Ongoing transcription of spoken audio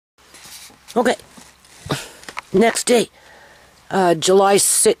Okay. Next day. July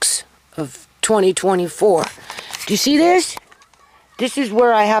 6th of 2024. Do you see this? This is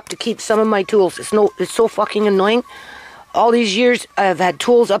where I have to keep some of my tools. It's so fucking annoying. All these years I've had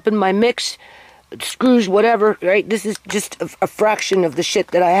tools up in my mix, screws, whatever, right? This is just a fraction of the shit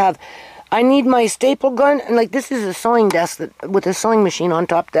that I have. I need my staple gun, and like this is a sewing desk with a sewing machine on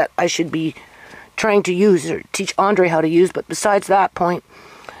top that I should be trying to use or teach Andre how to use, but besides that point,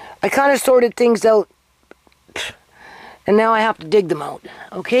 I kind of sorted things out, and now I have to dig them out.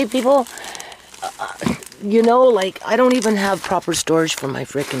 Okay, people? You know, like, I don't even have proper storage for my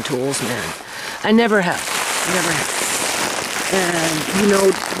frickin' tools, man. I never have. Never have. And, you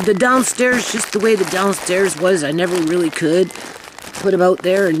know, the downstairs, just the way the downstairs was, I never really could put them out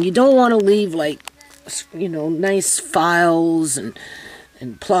there. And you don't want to leave, like, you know, nice files and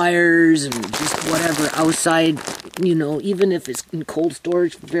pliers and just whatever outside, you know, even if it's in cold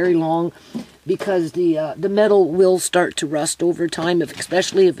storage for very long, because the metal will start to rust over time,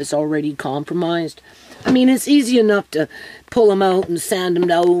 especially if it's already compromised. I mean, it's easy enough to pull them out and sand them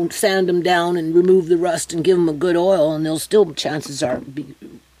down and remove the rust and give them a good oil, and they'll still, chances are, be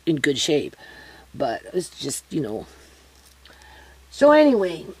in good shape. But it's just, you know. So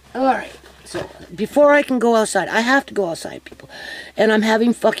anyway, all right. So before I can go outside, I have to go outside, people. And I'm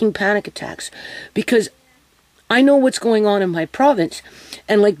having fucking panic attacks because I know what's going on in my province.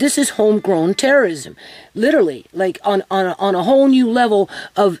 And like, this is homegrown terrorism. Literally, like on a whole new level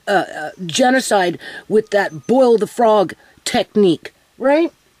of genocide with that boil the frog technique,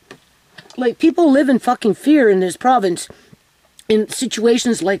 right? Like, people live in fucking fear in this province in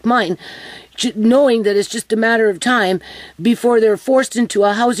situations like mine, knowing that it's just a matter of time before they're forced into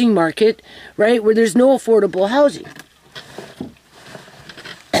a housing market, right, where there's no affordable housing.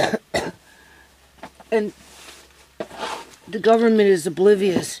 And the government is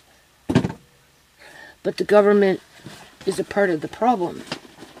oblivious, but the government is a part of the problem.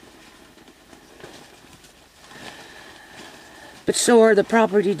 But so are the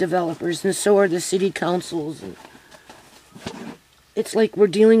property developers, and so are the city councils. And it's like we're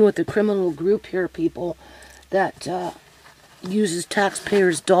dealing with a criminal group here, people, that uses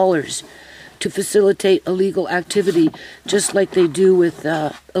taxpayers' dollars to facilitate illegal activity, just like they do with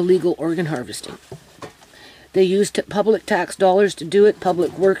illegal organ harvesting. They use public tax dollars to do it,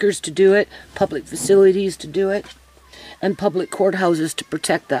 public workers to do it, public facilities to do it, and public courthouses to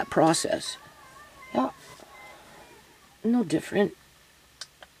protect that process. Yeah. No different.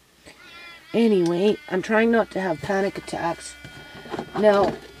 Anyway, I'm trying not to have panic attacks.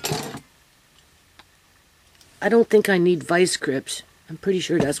 Now, I don't think I need vice grips. I'm pretty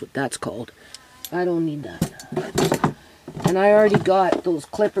sure that's what that's called. I don't need that. And I already got those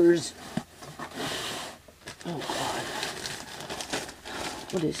clippers. Oh, God.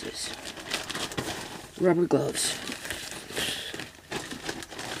 What is this? Rubber gloves.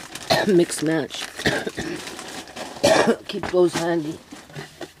 Mix match. Keep those handy.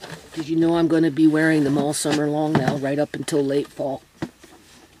 Because you know I'm going to be wearing them all summer long now, right up until late fall.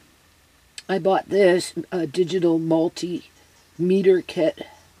 I bought this, a digital multimeter kit,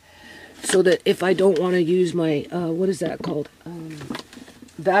 so that if I don't want to use my, what is that called?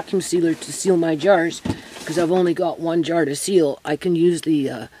 Vacuum sealer to seal my jars, because I've only got one jar to seal, I can use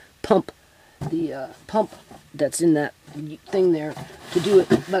the pump that's in that thing there to do it.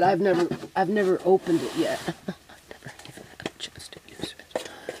 But I've never opened it yet. I've never even had a chance to use it.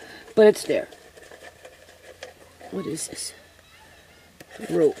 But it's there. What is this?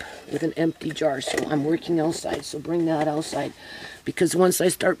 Rope with an empty jar. So I'm working outside, so bring that outside, because once I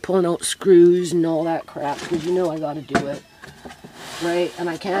start pulling out screws and all that crap, because you know I got to do it, right? And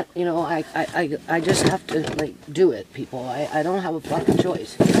I can't, you know, I just have to, like, do it, people. I don't have a fucking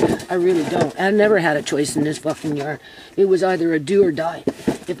choice. I really don't. I never had a choice in this fucking yard. It was either a do or die.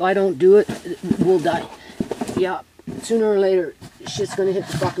 If I don't do it, we'll die. Yeah, sooner or later, shit's gonna hit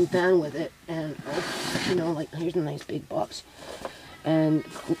the fucking fan with it. And, oh, you know, like, here's a nice big box. And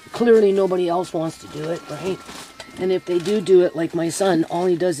clearly nobody else wants to do it, right? And if they do it, like my son, all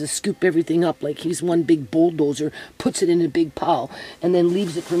he does is scoop everything up like he's one big bulldozer, puts it in a big pile, and then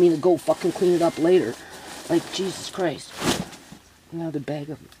leaves it for me to go fucking clean it up later. Like, Jesus Christ. Another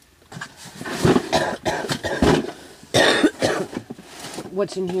bag of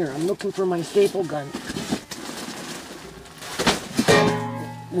what's in here? I'm looking for my staple gun.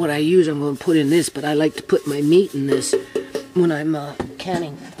 What I use, I'm going to put in this, but I like to put my meat in this when I'm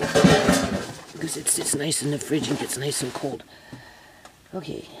canning, because it sits nice in the fridge and gets nice and cold.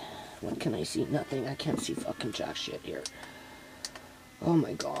 Okay, what can I see? Nothing. I can't see fucking jack shit here. Oh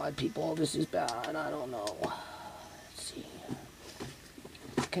my God, people, this is bad. I don't know. Let's see.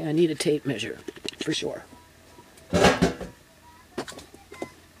 Okay, I need a tape measure, for sure.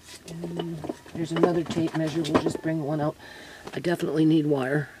 And there's another tape measure. We'll just bring one out. I definitely need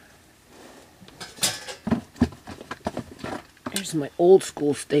wire. Here's my old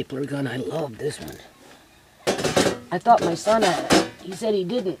school stapler gun. I love this one. I thought my son had it. He said he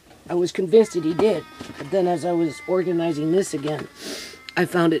didn't. I was convinced that he did. But then as I was organizing this again, I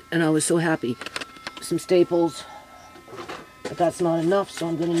found it and I was so happy. Some staples. But that's not enough, so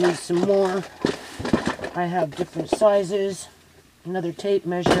I'm going to need some more. I have different sizes. Another tape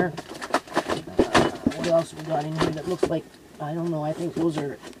measure. What else we got in here that looks like, I don't know, I think those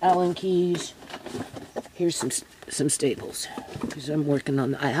are Allen keys. Here's some staples, because I'm working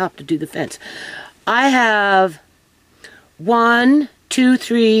on, I have to do the fence. I have 1, 2,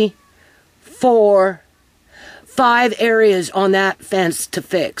 3, 4, 5 areas on that fence to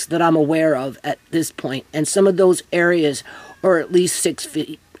fix that I'm aware of at this point. And some of those areas are at least 6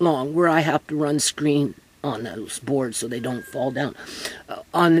 feet long, where I have to run screen on those boards so they don't fall down.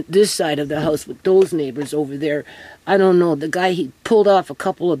 On this side of the house with those neighbors over there, I don't know, the guy, he pulled off a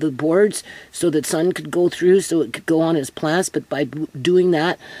couple of the boards so that sun could go through so it could go on his plants, but by doing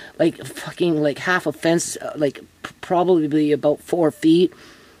that, like fucking like half a fence, like probably about 4 feet,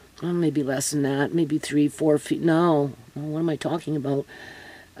 well, maybe less than that, maybe 3, 4 feet, no, what am I talking about?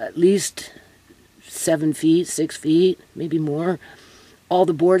 At least 7 feet, 6 feet, maybe more. All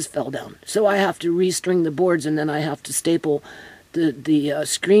the boards fell down. So I have to restring the boards, and then I have to staple the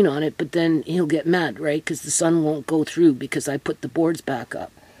screen on it, but then he'll get mad, right? Because the sun won't go through because I put the boards back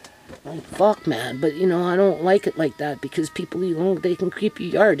up. Like, fuck, man. But, you know, I don't like it like that because people, you know, they can creep your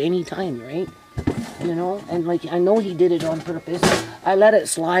yard anytime, right? You know? And, like, I know he did it on purpose. I let it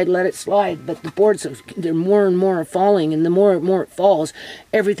slide, but the boards, they're more and more falling, and the more and more it falls,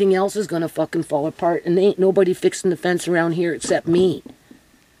 everything else is going to fucking fall apart, and there ain't nobody fixing the fence around here except me.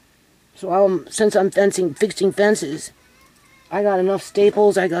 So since I'm fixing fences, I got enough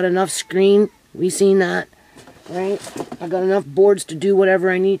staples, I got enough screen, we seen that, right? I got enough boards to do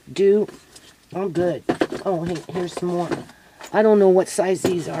whatever I need to do. I'm good. Oh, hey, here's some more. I don't know what size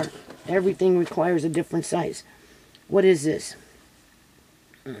these are. Everything requires a different size. What is this?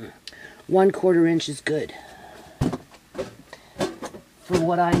 1/4 inch is good. For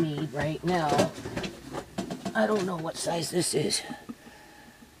what I need right now. I don't know what size this is.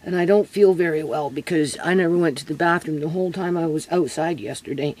 And I don't feel very well because I never went to the bathroom the whole time I was outside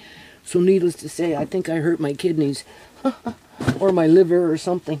yesterday. So needless to say, I think I hurt my kidneys. Or my liver or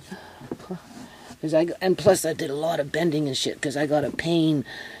something. And plus I did a lot of bending and shit because I got a pain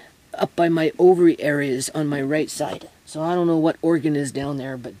up by my ovary areas on my right side. So I don't know what organ is down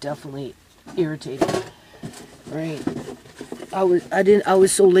there, but definitely irritating. Right. I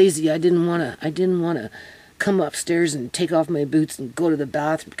was so lazy. I didn't want to come upstairs and take off my boots and go to the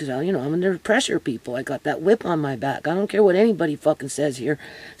bathroom because, you know, I'm under pressure, people. I got that whip on my back. I don't care what anybody fucking says here.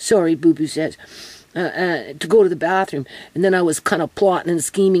 Sorry, Boo-Boo says. To go to the bathroom. And then I was kind of plotting and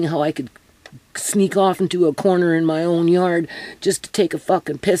scheming how I could sneak off into a corner in my own yard just to take a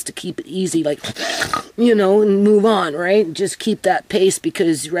fucking piss to keep it easy, like, you know, and move on, right? Just keep that pace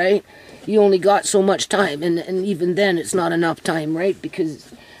because, right, you only got so much time, and even then it's not enough time, right?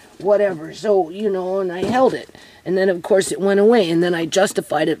 Because whatever. So, you know, and I held it. And then, of course, it went away. And then I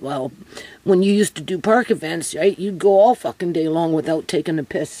justified it. Well, when you used to do park events, right, you'd go all fucking day long without taking a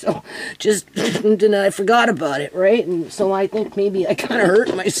piss. So just, then I forgot about it, right? And so I think maybe I kind of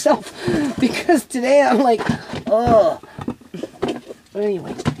hurt myself because today I'm like, oh. But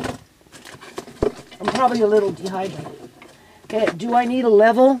anyway, I'm probably a little dehydrated. Okay, do I need a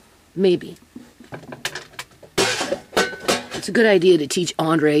level? Maybe. It's a good idea to teach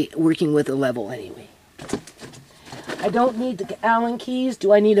Andre working with a level anyway. I don't need the Allen keys.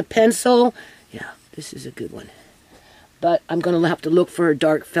 Do I need a pencil? Yeah, this is a good one. But I'm going to have to look for a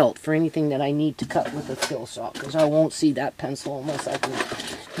dark felt for anything that I need to cut with a skill saw, because I won't see that pencil unless I can.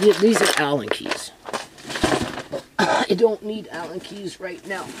 These are Allen keys. But I don't need Allen keys right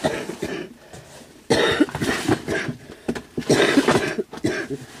now.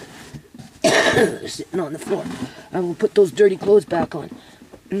 They're sitting on the floor. I will put those dirty clothes back on.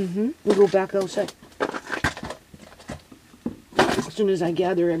 We'll go back outside as soon as I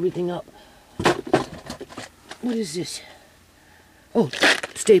gather everything up. What is this? Oh,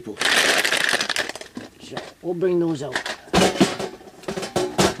 staples. So we'll bring those out.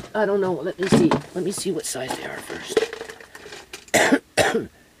 I don't know. Let me see. Let me see what size they are first.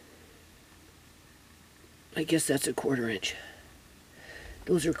 I guess that's a 1/4 inch.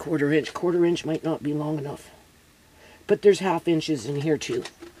 Those are 1/4 inch. 1/4 inch might not be long enough. But there's 1/2 inches in here too.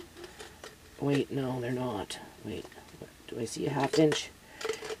 Wait, no, they're not. Wait, do I see a 1/2 inch?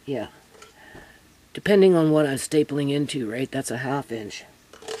 Yeah. Depending on what I'm stapling into, right? That's a 1/2 inch.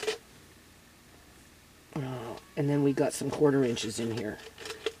 And then we got some 1/4 inches in here.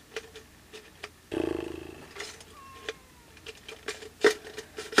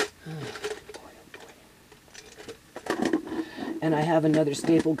 And I have another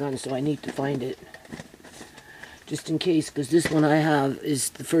staple gun, so I need to find it. Just in case, because this one I have is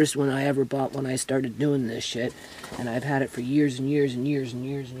the first one I ever bought when I started doing this shit. And I've had it for years and years and years and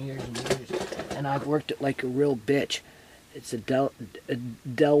years and years and years. And I've worked it like a real bitch. It's a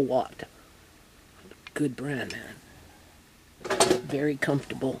Delwatt. Good brand, man. Very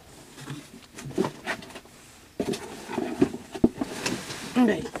comfortable.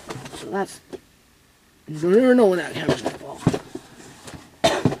 Okay, so that's... You never know when that camera's gonna fall.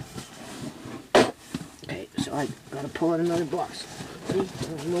 Okay, so I gotta pull out another box. See?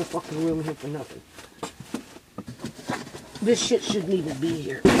 There's no fucking room here for nothing. This shit shouldn't even be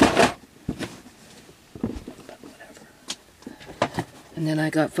here. And then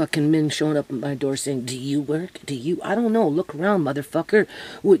I got fucking men showing up at my door saying, do you work? Do you? I don't know. Look around, motherfucker.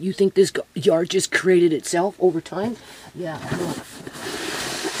 What, you think this yard just created itself over time? Yeah, I know.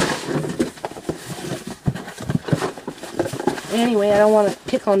 Anyway, I don't want to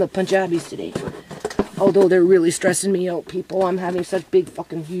pick on the Punjabis today. Although they're really stressing me out, people. I'm having such big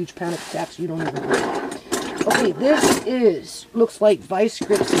fucking huge panic attacks you don't even know. Okay, this looks like vice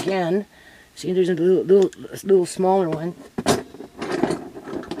grips again. See, there's a little smaller one.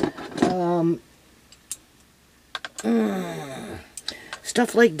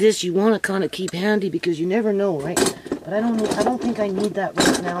 Stuff like this you want to kind of keep handy because you never know, right? But I don't think I need that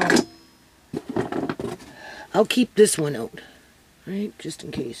right now. I'll keep this one out, right? Just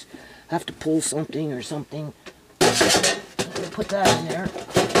in case I have to pull something or something. Put that in there.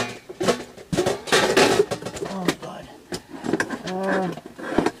 Oh God.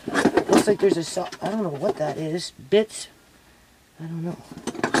 Looks like there's a I don't know what that is. Bits. I don't know.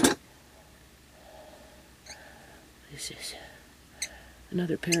 This is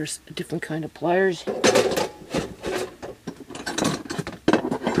another pair of different kind of pliers. I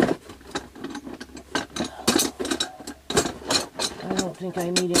don't think I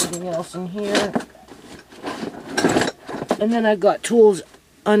need anything else in here. And then I've got tools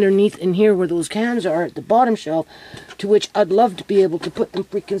underneath in here where those cans are at the bottom shelf, to which I'd love to be able to put them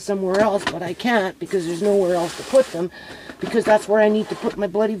freaking somewhere else, but I can't because there's nowhere else to put them. Because that's where I need to put my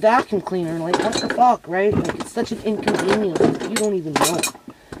bloody vacuum cleaner. Like, what the fuck, right? Like, it's such an inconvenience. You don't even know.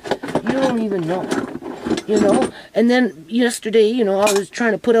 You don't even know. You know? And then yesterday, you know, I was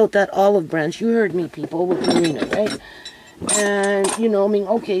trying to put out that olive branch. You heard me, people, with Marina, right? And, you know, I mean,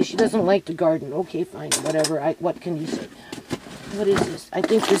 okay, she doesn't like to garden. Okay, fine, whatever. What can you say? What is this? I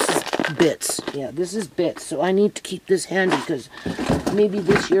think this is bits. Yeah, this is bits. So I need to keep this handy because maybe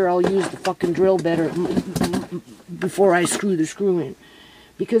this year I'll use the fucking drill better before I screw the screw in.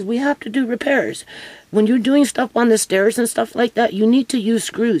 Because we have to do repairs. When you're doing stuff on the stairs and stuff like that, you need to use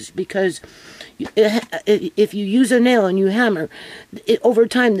screws. Because if you use a nail and you hammer, over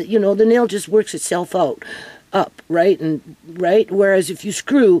time, you know, the nail just works itself out. Up, right? Whereas if you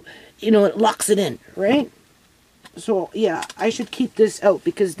screw, you know, it locks it in, right? So, yeah, I should keep this out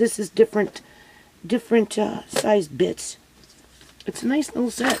because this is different sized bits. It's a nice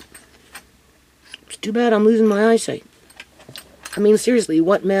little set. It's too bad I'm losing my eyesight. I mean, seriously,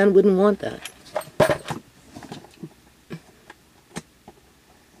 what man wouldn't want that?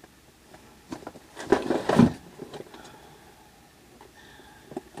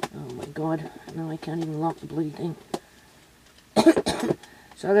 Oh my God, now I can't even lock the bloody thing.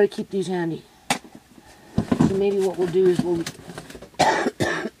 So I gotta keep these handy. So maybe what we'll do is we'll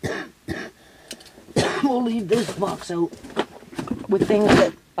leave this box out with things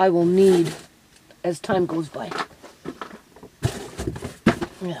that I will need as time goes by.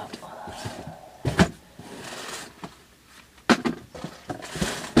 Yeah.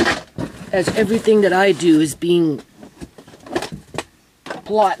 As everything that I do is being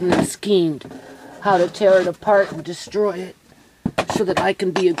plotted and schemed how to tear it apart and destroy it so that I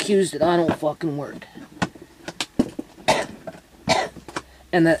can be accused that I don't fucking work.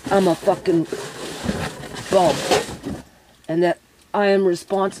 And that I'm a fucking bum. And that I am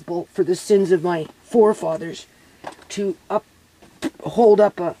responsible for the sins of my forefathers to hold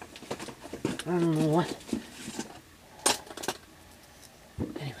up a, I don't know what.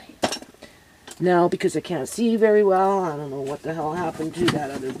 Anyway. Now, because I can't see very well, I don't know what the hell happened to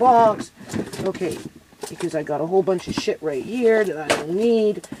that other box. Okay. Because I got a whole bunch of shit right here that I don't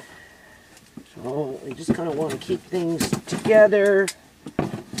need. So, I just kind of want to keep things together.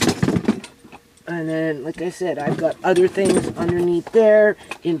 And then, like I said, I've got other things underneath there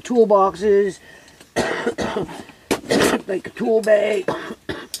in toolboxes, like a tool bag.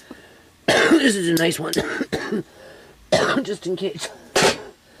 This is a nice one, just in case.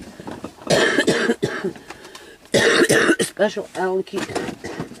 Special Allen key.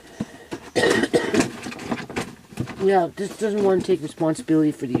 Yeah, this doesn't want to take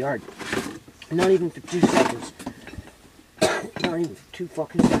responsibility for the yard. Not even for 2 seconds. Not even for 2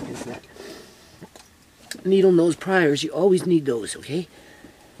 fucking seconds, man. Needle nose pliers, you always need those, okay?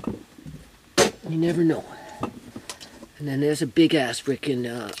 You never know. And then there's a big ass frickin'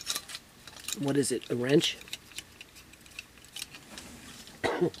 what is it, a wrench?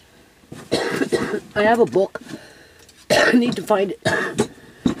 I have a book. I need to find it.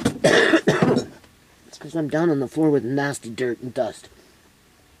 It's because I'm down on the floor with nasty dirt and dust.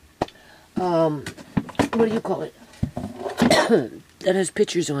 What do you call it? That has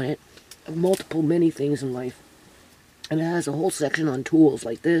pictures on it of many things in life. And it has a whole section on tools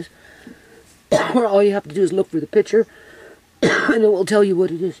like this, where all you have to do is look for the picture, and it will tell you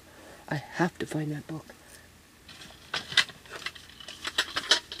what it is. I have to find that book.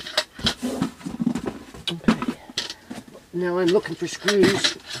 Okay. Now I'm looking for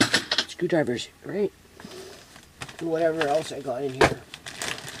screwdrivers, right? Whatever else I got in here.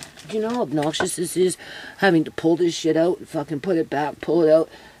 Do you know how obnoxious this is? Having to pull this shit out and fucking put it back, pull it out,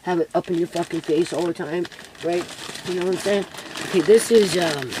 have it up in your fucking face all the time, right? You know what I'm saying? Okay, this is,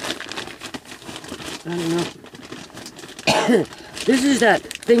 I don't know. This is that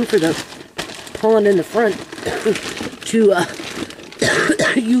thing for the pulling in the front to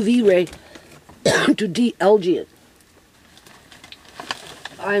UV ray to de-algae it.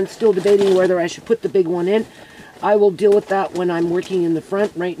 I'm still debating whether I should put the big one in. I will deal with that when I'm working in the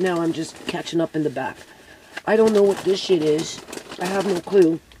front. Right now I'm just catching up in the back. I don't know what this shit is. I have no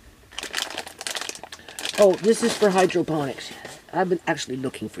clue. Oh, this is for hydroponics. I've been actually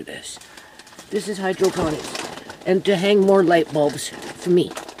looking for this. This is hydroponics. And to hang more light bulbs for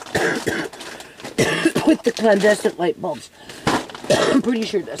me. With the clandestine light bulbs. I'm pretty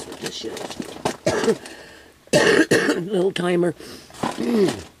sure that's what this shit is. Little timer.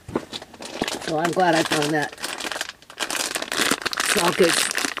 So I'm glad I found that. Sockets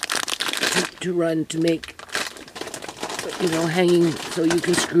to run to make, you know, hanging so you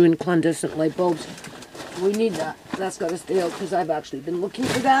can screw in clandestine light bulbs. We need that. That's got to stay out because I've actually been looking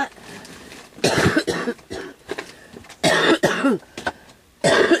for that.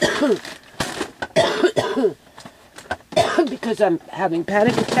 Because I'm having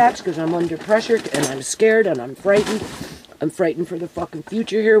panic attacks, because I'm under pressure, and I'm scared, and I'm frightened. I'm frightened for the fucking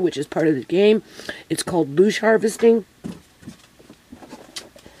future here, which is part of the game. It's called bush harvesting.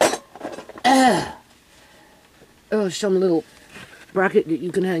 Oh, some little bracket that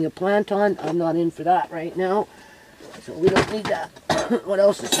you can hang a plant on. I'm not in for that right now, so we don't need that. What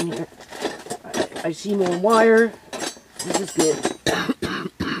else is in here? I see more wire. This is good.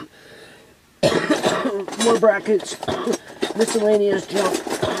 More brackets. Miscellaneous junk.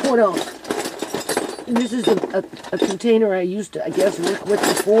 What else? This is a container I used to, I guess, work with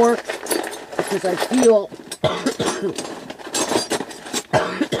before, because I feel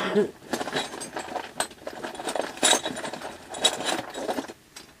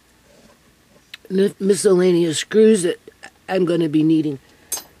miscellaneous screws that I'm going to be needing.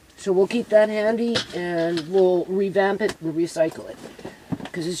 So we'll keep that handy, and we'll revamp it and recycle it,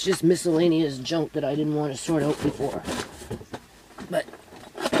 because it's just miscellaneous junk that I didn't want to sort out before. But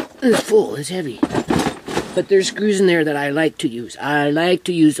it's full, it's heavy. But there's screws in there that I like to use. I like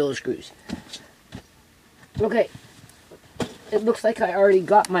to use those screws. Okay. It looks like I already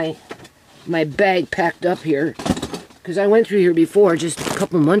got my bag packed up here, because I went through here before just a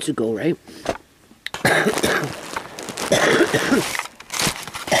couple months ago, right?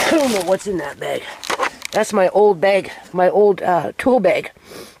 I don't know what's in that bag. That's my old bag, my old tool bag.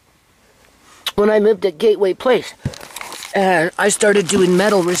 When I moved at Gateway Place, I started doing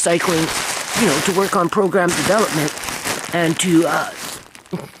metal recycling, you know, to work on program development and to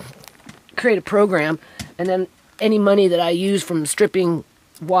create a program. And then any money that I use from stripping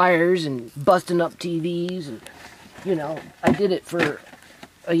wires and busting up TVs, and, you know, I did it for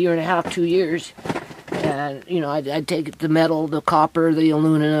a year and a half, 2 years. And, you know, I'd take the metal, the copper, the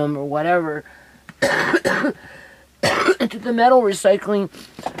aluminum, or whatever, to the metal recycling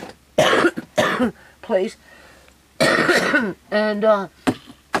place, and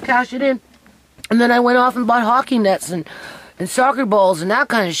cash it in. And then I went off and bought hockey nets and soccer balls and that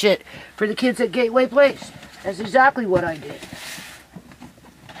kind of shit for the kids at Gateway Place. That's exactly what I did.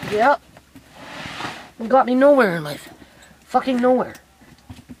 Yep. It got me nowhere in life. Fucking nowhere.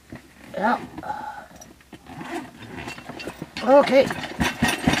 Yeah. Okay.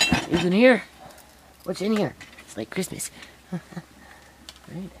 Who's in here? What's in here? It's like Christmas. Right.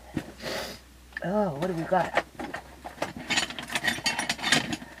 Oh, what have we got?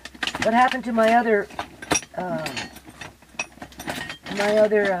 What happened to my other,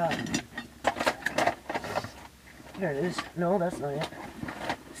 here it is. No, that's not it.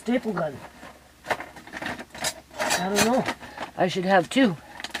 Staple gun. I don't know. I should have two.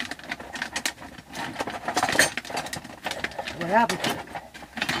 What happened to it?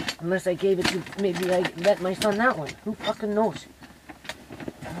 Unless I gave it to, maybe I let my son that one. Who fucking knows?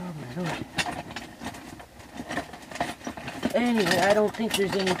 Oh my lord. Anyway, I don't think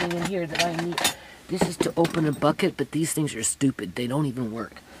there's anything in here that I need. This is to open a bucket, but these things are stupid. They don't even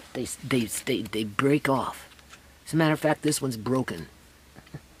work. They break off. As a matter of fact, this one's broken.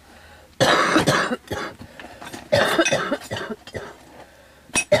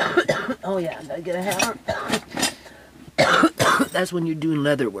 Oh yeah, gotta get a hammer. That's when you're doing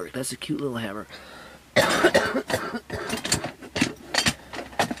leather work. That's a cute little hammer.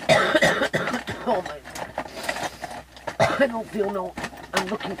 Oh my god. I don't feel no. I'm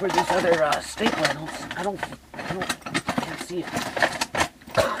looking for this other staple. I can't see it.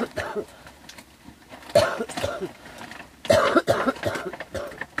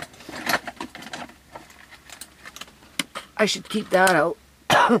 I should keep that out.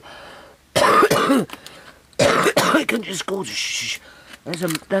 I can just go shh.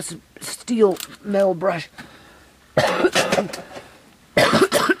 That's a steel metal brush.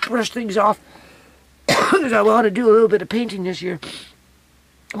 Brush things off. Because I want to do a little bit of painting this year.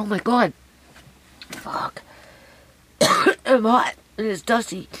 Oh my god. Fuck. I'm hot. And it's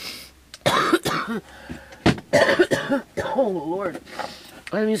dusty. Oh lord.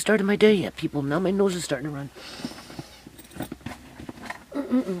 I haven't even started my day yet, people. Now my nose is starting to run.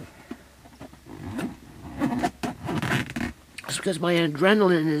 It's because my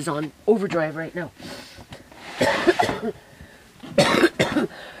adrenaline is on overdrive right now.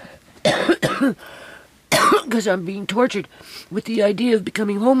 Because I'm being tortured with the idea of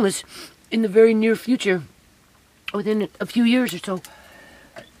becoming homeless in the very near future, within a few years or so.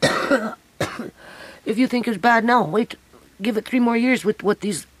 If you think it's bad now, wait, give it 3 more years with what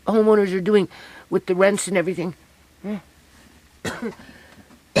these homeowners are doing with the rents and everything. And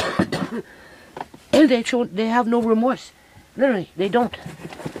they have no remorse. Literally, they don't.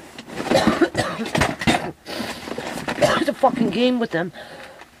 It's a fucking game with them.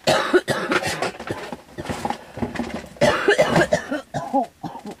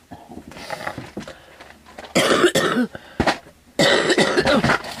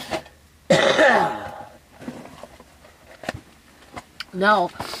 Now,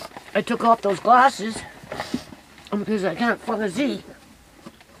 I took off those glasses because I can't fucking see.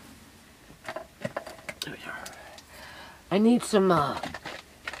 I need some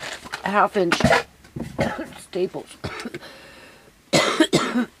 1/2-inch staples.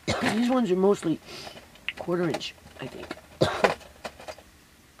 These ones are mostly 1/4 inch, I think.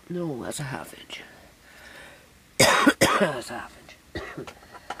 No, that's a 1/2 inch. That's a 1/2 inch.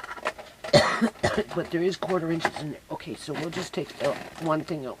 But there is 1/4 inches in there. Okay, so we'll just take one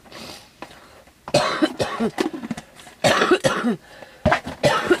thing out.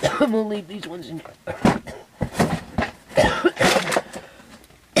 We'll leave these ones in here.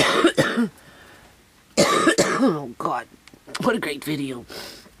 Oh god, what a great video.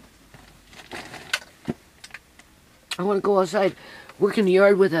 I want to go outside, work in the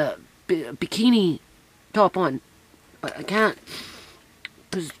yard with a bikini top on, but I can't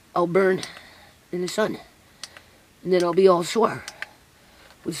because I'll burn in the sun and then I'll be all sore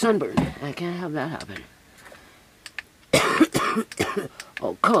with sunburn. I can't have that happen.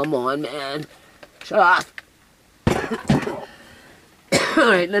 Oh come on, man, shut up.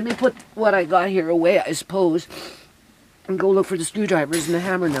 Alright, let me put what I got here away, I suppose, and go look for the screwdrivers and the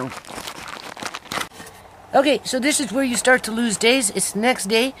hammer now. Okay, so this is where you start to lose days. It's the next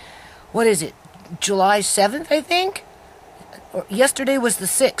day. What is it? July 7th, I think? Or yesterday was the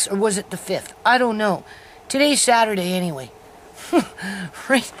 6th, or was it the 5th? I don't know. Today's Saturday anyway.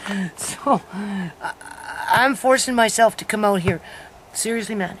 Right? So, I'm forcing myself to come out here.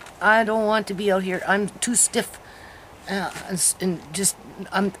 Seriously, man. I don't want to be out here. I'm too stiff. And just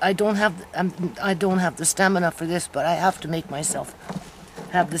I don't have the stamina for this, but I have to make myself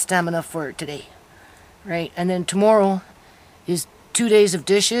have the stamina for it today, right? And then tomorrow is 2 days of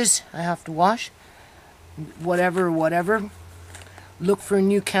dishes I have to wash, whatever. Look for a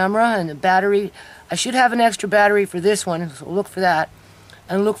new camera and a battery. I should have an extra battery for this one, so look for that,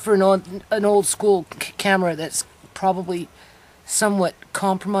 and look for an old school camera that's probably somewhat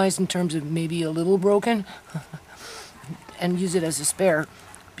compromised in terms of maybe a little broken, and use it as a spare,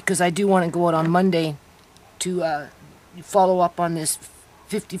 because I do want to go out on Monday to follow up on this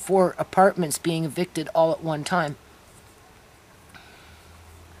 54 apartments being evicted all at one time.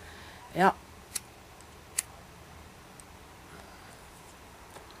 Yeah.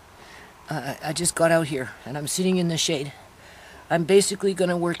 I just got out here and I'm sitting in the shade. I'm basically going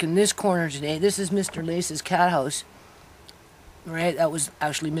to work in this corner today. This is Mr. Lace's cat house. Right? That was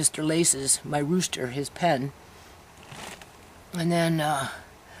actually Mr. Lace's, my rooster, his pen. And then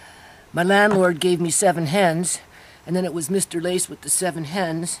my landlord gave me 7 hens. And then it was Mr. Lace with the 7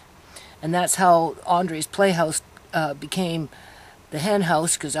 hens. And that's how Andre's playhouse became the hen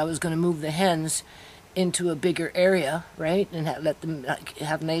house, because I was going to move the hens into a bigger area, right, and let them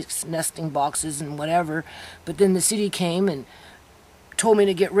have nice nesting boxes and whatever. But then the city came and told me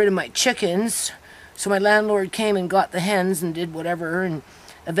to get rid of my chickens, so my landlord came and got the hens and did whatever, and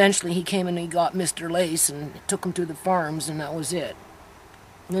eventually he came and he got Mr. Lace and took him to the farms, and that was it.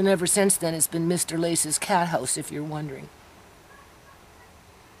 And then ever since then it's been Mr. Lace's cat house, if you're wondering.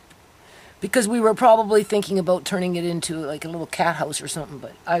 Because we were probably thinking about turning it into like a little cat house or something,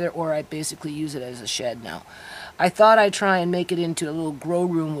 but either or, I basically use it as a shed now. I thought I'd try and make it into a little grow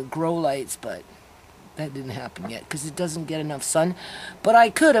room with grow lights, but that didn't happen yet because it doesn't get enough sun. But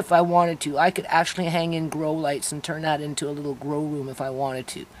I could if I wanted to. I could actually hang in grow lights and turn that into a little grow room if I wanted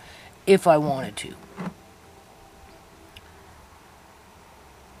to. If I wanted to.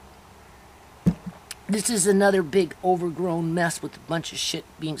 This is another big overgrown mess with a bunch of shit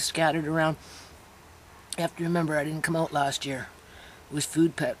being scattered around. You have to remember, I didn't come out last year. It was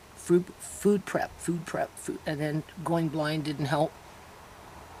food prep, and then going blind didn't help.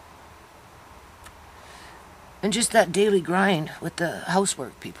 And just that daily grind with the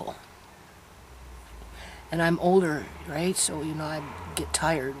housework, people. And I'm older, right? So, you know, I get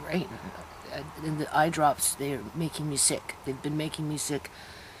tired, right? And the eye drops, they're making me sick. They've been making me sick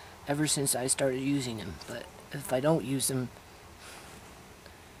ever since I started using them. But if I don't use them,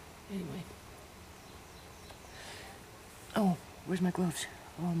 anyway. Oh, where's my gloves?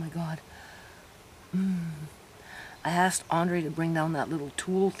 Oh my God. I asked Andre to bring down that little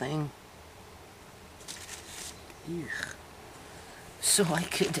tool thing. Eugh. So I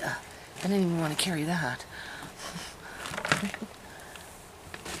could, I didn't even want to carry that.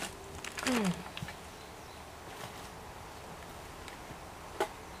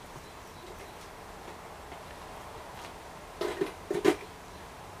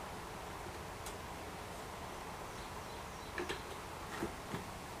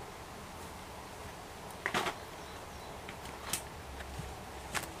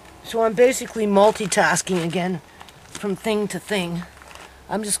 So I'm basically multitasking again from thing to thing.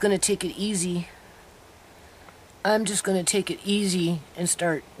 I'm just going to take it easy. I'm just going to take it easy and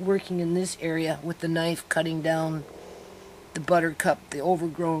start working in this area with the knife, cutting down the buttercup, the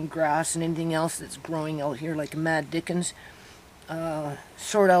overgrown grass, and anything else that's growing out here like a mad dickens.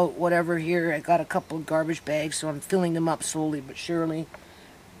 Sort out whatever here. I got a couple of garbage bags, so I'm filling them up slowly but surely.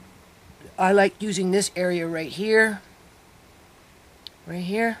 I like using this area right here. Right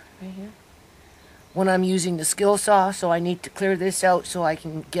here. When I'm using the skill saw, so I need to clear this out so I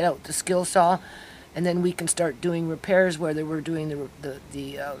can get out the skill saw, and then we can start doing repairs, whether we're doing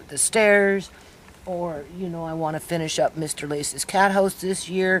the stairs, or, you know, I want to finish up Mr. Lace's cat house this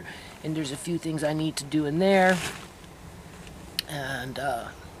year, and there's a few things I need to do in there, and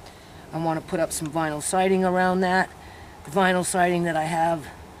I want to put up some vinyl siding around that. The vinyl siding that I have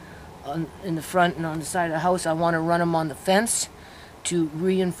in the front and on the side of the house, I want to run them on the fence to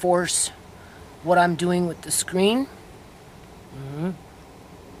reinforce what I'm doing with the screen.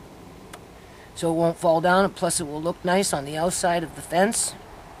 So it won't fall down, and plus it will look nice on the outside of the fence,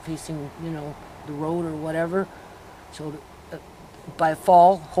 facing, you know, the road or whatever. So by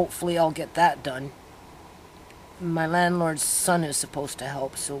fall, hopefully I'll get that done. My landlord's son is supposed to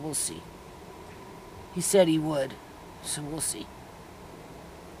help, so we'll see. He said he would, so we'll see.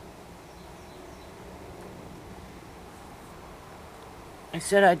 I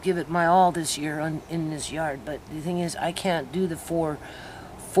said I'd give it my all this year in this yard, but the thing is, I can't do the 4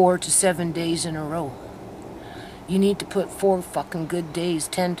 to 7 days in a row. You need to put 4 fucking good days,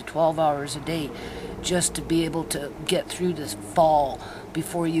 10 to 12 hours a day, just to be able to get through this fall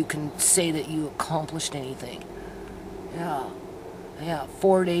before you can say that you accomplished anything. Yeah,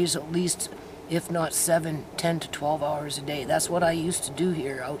 4 days at least, if not 7, 10 to 12 hours a day. That's what I used to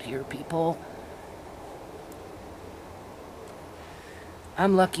do out here, people.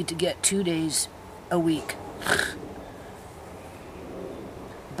 I'm lucky to get 2 days a week.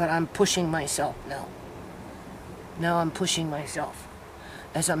 But I'm pushing myself now. Now I'm pushing myself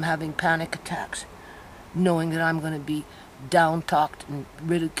as I'm having panic attacks, knowing that I'm going to be down-talked and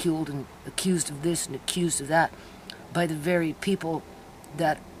ridiculed and accused of this and accused of that by the very people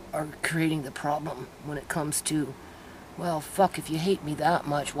that are creating the problem when it comes to, well, fuck, if you hate me that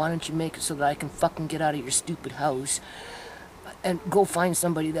much, why don't you make it so that I can fucking get out of your stupid house and go find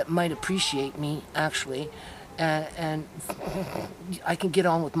somebody that might appreciate me, actually, and I can get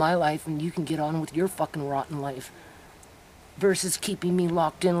on with my life and you can get on with your fucking rotten life. Versus keeping me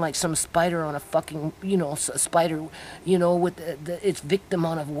locked in like some spider on a fucking, you know, a spider, you know, with its victim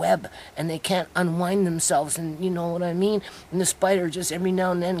on a web, and they can't unwind themselves, and you know what I mean? And the spider just every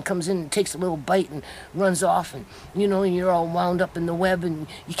now and then comes in and takes a little bite and runs off, and you know, you're all wound up in the web and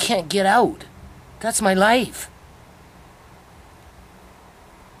you can't get out. That's my life.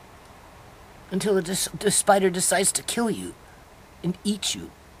 Until the spider decides to kill you and eat you.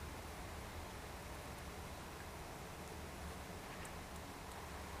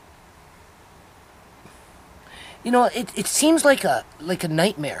 You know, it seems like a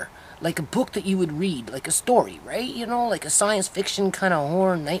nightmare, like a book that you would read, like a story, right? You know, like a science fiction kind of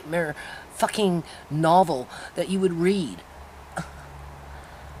horror nightmare fucking novel that you would read.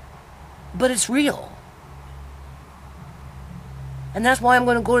 But it's real. And that's why I'm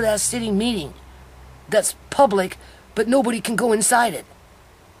going to go to that city meeting that's public, but nobody can go inside it.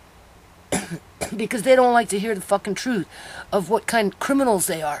 Because they don't like to hear the fucking truth of what kind of criminals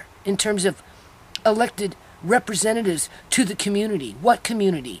they are in terms of elected representatives to the community. What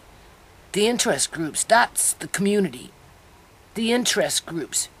community? The interest groups. That's the community. The interest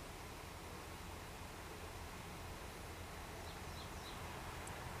groups.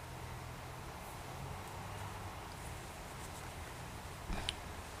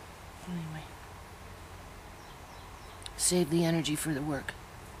 Anyway. Save the energy for the work.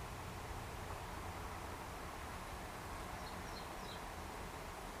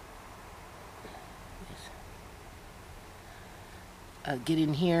 I'll get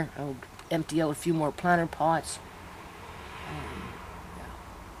in here, I'll empty out a few more planter pots.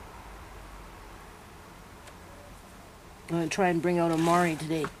 I'm going to try and bring out Amari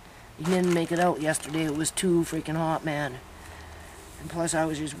today. He didn't make it out yesterday, it was too freaking hot, man. And plus I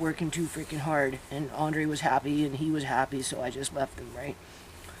was just working too freaking hard, and Andre was happy and he was happy, so I just left him, right?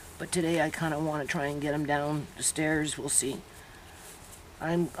 But today I kind of want to try and get him down the stairs, we'll see.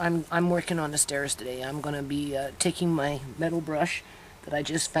 I'm working on the stairs today. I'm going to be taking my metal brush that I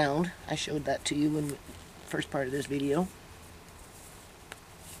just found. I showed that to you in the first part of this video.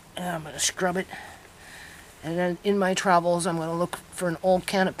 And I'm going to scrub it. And then in my travels, I'm going to look for an old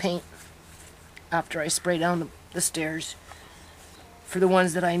can of paint after I spray down the stairs for the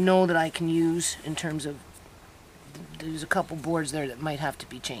ones that I know that I can use in terms of, there's a couple boards there that might have to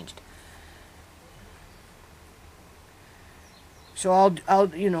be changed. So I'll,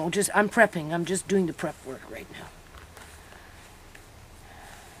 you know, I'm prepping. I'm just doing the prep work right now.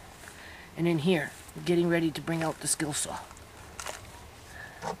 And in here, getting ready to bring out the skill saw.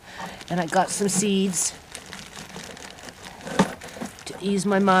 And I got some seeds to ease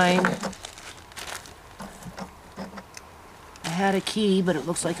my mind. I had a key, but it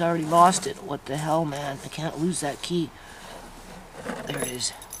looks like I already lost it. What the hell, man? I can't lose that key. There it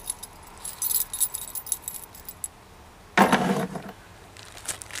is.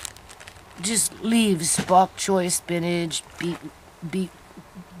 Just leaves, bok choy, spinach, beet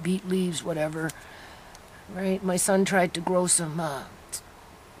leaves, whatever. Right? My son tried to grow some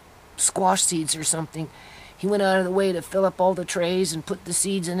squash seeds or something. He went out of the way to fill up all the trays and put the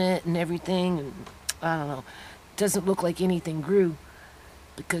seeds in it and everything, and I don't know. It doesn't look like anything grew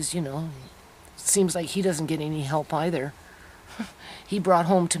because, you know, it seems like he doesn't get any help either. He brought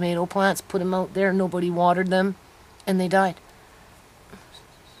home tomato plants, put them out there, nobody watered them, and they died.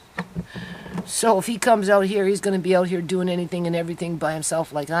 So if he comes out here, he's going to be out here doing anything and everything by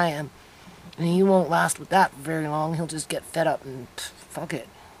himself like I am. And he won't last with that very long. He'll just get fed up and fuck it.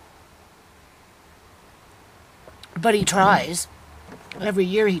 But he tries. Every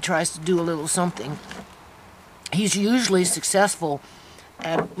year he tries to do a little something. He's usually successful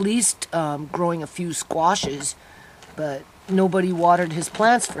at least growing a few squashes, but nobody watered his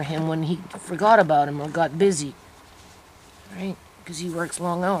plants for him when he forgot about him or got busy. Right? Because he works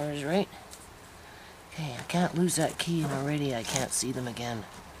long hours, right? Okay, I can't lose that key, and already I can't see them again.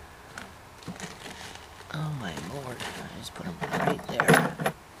 Oh my lord, I just put them right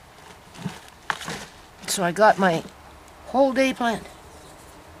there. So I got my whole day planned.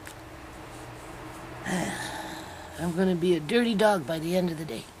 I'm going to be a dirty dog by the end of the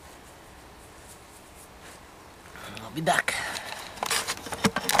day. I'll be back.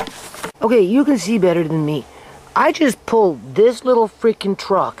 Okay, you can see better than me. I just pulled this little freaking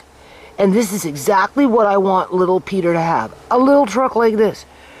truck, and this is exactly what I want little Peter to have. A little truck like this.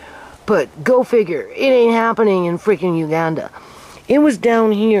 But go figure, it ain't happening in freaking Uganda. It was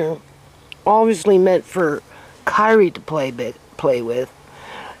down here, obviously meant for Kyrie to play with.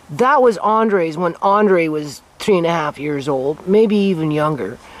 That was Andre's when Andre was 3.5 years old, maybe even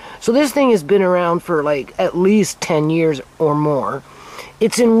younger. So this thing has been around for like at least 10 years or more.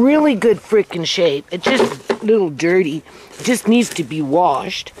 It's in really good freaking shape. It's just a little dirty. It just needs to be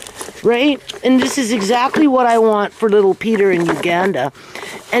washed, right? And this is exactly what I want for little Peter in Uganda.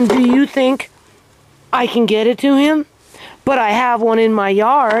 And do you think I can get it to him? But I have one in my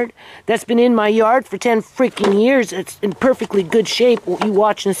yard that's been in my yard for 10 freaking years. It's in perfectly good shape. You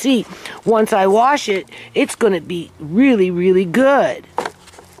watch and see. Once I wash it, it's going to be really, really good.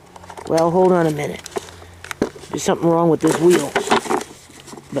 Well, hold on a minute. There's something wrong with this wheel.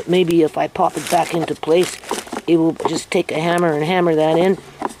 But maybe if I pop it back into place, it will just take a hammer and hammer that in.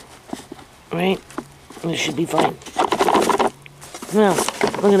 Right? It should be fine. Well,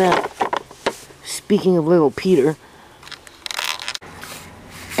 look at that. Speaking of little Peter.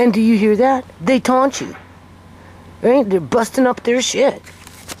 And do you hear that? They taunt you. Right? They're busting up their shit.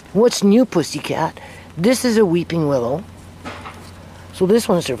 What's new, pussycat? This is a weeping willow. So this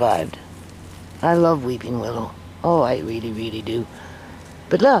one survived. I love weeping willow. Oh, I really, really do.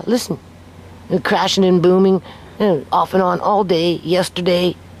 But listen. They're crashing and booming. Off and on all day.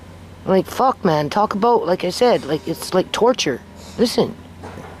 Yesterday. Like, fuck, man. Talk about, like I said, like it's like torture. Listen.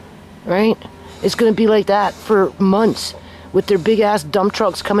 Right? It's going to be like that for months. With their big-ass dump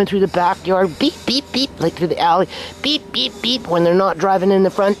trucks coming through the backyard. Beep, beep, beep. Like through the alley. Beep, beep, beep. When they're not driving in the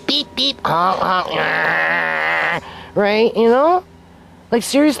front. Beep, beep. Honk, honk. Right? You know? Like,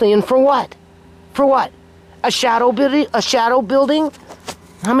 seriously. And for what? For what? A shadow building? A shadow building?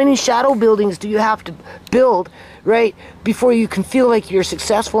 How many shadow buildings do you have to build, right, before you can feel like you're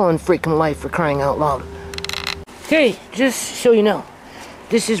successful in freaking life, for crying out loud? Okay, just so you know,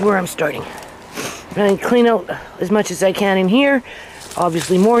 this is where I'm starting. I'm going to clean out as much as I can in here.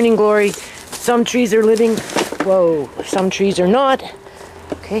 Obviously, morning glory. Some trees are living. Whoa, some trees are not.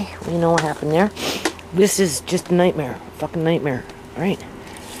 Okay, we know what happened there. This is just a nightmare. Fucking nightmare. All right.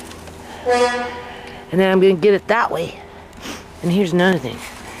 And then I'm going to get it that way. And here's another thing.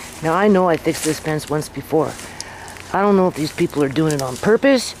 Now, I know I fixed this fence once before. I don't know if these people are doing it on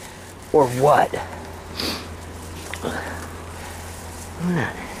purpose or what.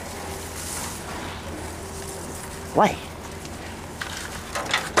 Why?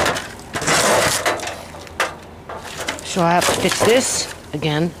 So I have to fix this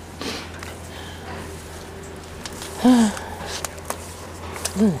again.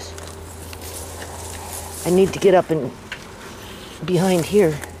 Goodness. I need to get up and behind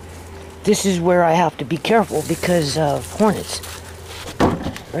here. This is where I have to be careful because of hornets.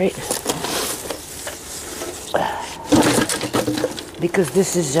 Right? Because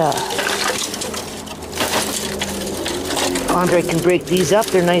this is Andre can break these up.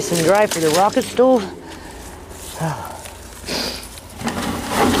 They're nice and dry for the rocket stove.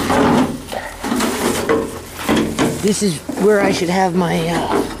 This is where I should have my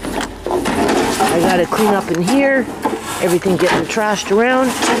I gotta clean up in here. Everything getting trashed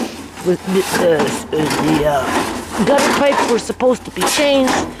around. With the gutter pipes were supposed to be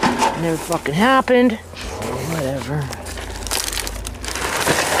changed. Never fucking happened. Whatever.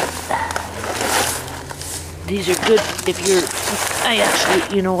 These are good if you're... I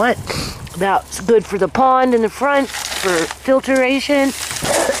actually, you know what? That's good for the pond in the front, for filtration.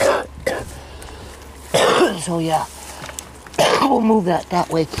 So yeah, we'll move that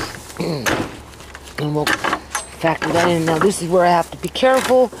way. And we'll factor that in. Now this is where I have to be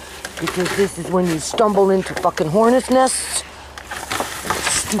careful, because this is when you stumble into fucking hornet's nests.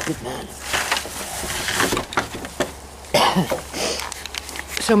 Stupid, man.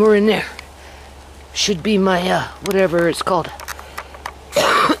 Somewhere in there should be my, whatever it's called.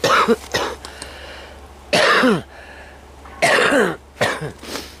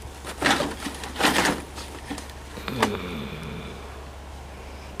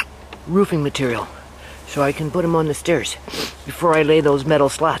 Roofing material, so I can put them on the stairs before I lay those metal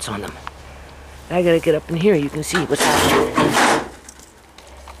slats on them. I gotta get up in here. You can see what's happening.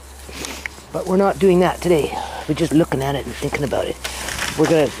 But we're not doing that today. We're just looking at it and thinking about it. We're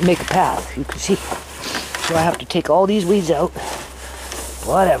gonna make a path, you can see. So I have to take all these weeds out.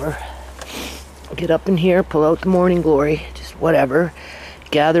 Whatever. Get up in here, pull out the morning glory, just whatever.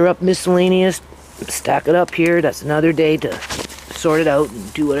 Gather up miscellaneous, stack it up here. That's another day to sort it out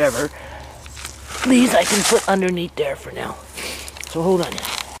and do whatever. These I can put underneath there for now. So hold on.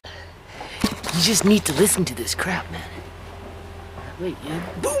 You just need to listen to this crap, man. Wait, yeah.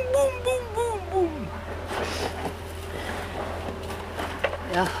 Boom, boom, boom, boom, boom.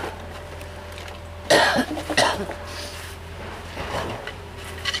 Yeah.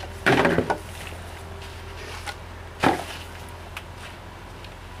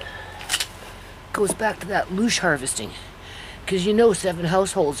 Goes back to that loosh harvesting. Because you know 7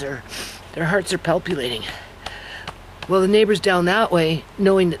 households their hearts are palpitating. Well, the neighbors down that way,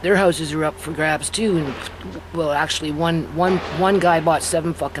 knowing that their houses are up for grabs too, and well, actually one guy bought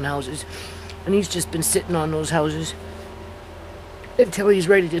 7 fucking houses, and he's just been sitting on those houses until he's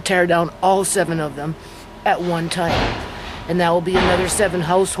ready to tear down all 7 of them at one time. And that will be another 7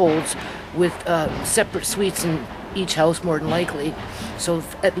 households with separate suites in each house, more than likely. So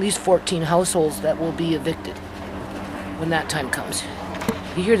at least 14 households that will be evicted when that time comes.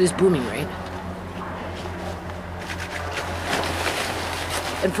 You hear this booming, right?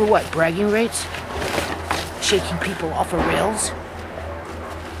 And for what? Bragging rights? Shaking people off of rails?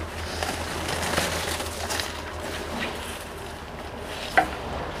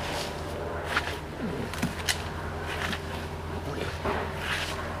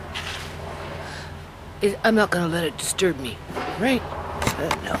 I'm not gonna let it disturb me, right?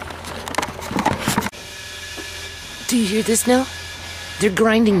 No. Do you hear this now? They're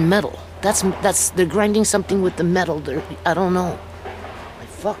grinding metal. They're grinding something with the metal. I don't know. Like,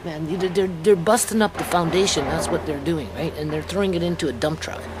 fuck, man. They're busting up the foundation. That's what they're doing, right? And they're throwing it into a dump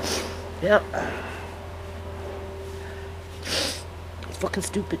truck. Yep. It's fucking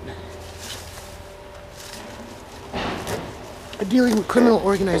stupid. Dealing with criminal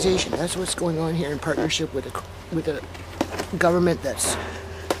organization. That's what's going on here in partnership with a government that's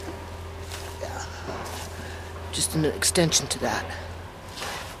just an extension to that.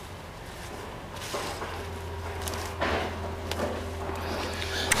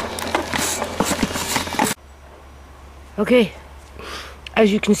 Okay,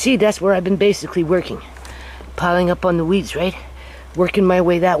 as you can see, that's where I've been basically working. Piling up on the weeds, right? Working my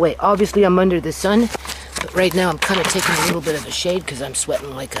way that way. Obviously, I'm under the sun. But right now I'm kind of taking a little bit of a shade because I'm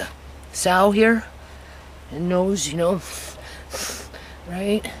sweating like a sow here. And nose, you know.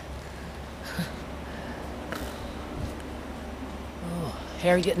 Right? Oh,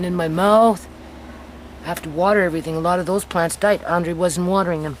 hair getting in my mouth. I have to water everything. A lot of those plants died. Andre wasn't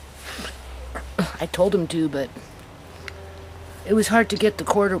watering them. I told him to, but it was hard to get the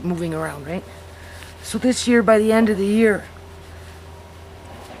cord moving around, right? So this year, by the end of the year,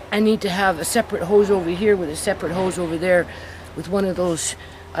 I need to have a separate hose over here with a separate hose over there with one of those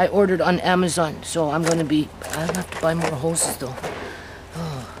I ordered on Amazon. So I'll have to buy more hoses though.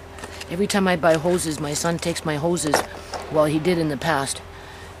 Oh. Every time I buy hoses, my son takes my hoses, well, he did in the past,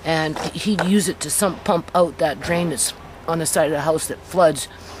 and he'd use it to pump out that drain that's on the side of the house that floods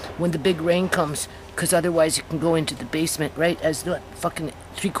when the big rain comes, because otherwise it can go into the basement, right? As the fucking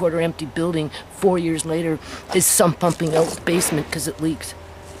 3/4 empty building 4 years later is sump pumping out the basement because it leaks.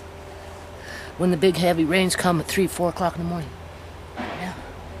 When the big heavy rains come at 3, 4 o'clock in the morning. Yeah.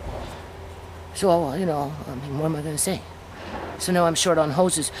 So, you know, I mean, what am I going to say? So now I'm short on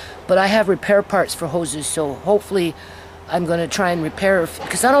hoses. But I have repair parts for hoses, so hopefully I'm going to try and repair,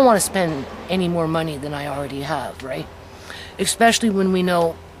 because I don't want to spend any more money than I already have, right? Especially when we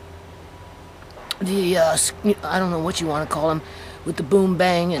know the, I don't know what you want to call them, with the boom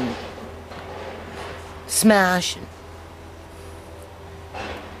bang and smash and,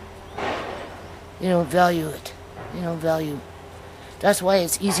 you know, value it. You know, value. That's why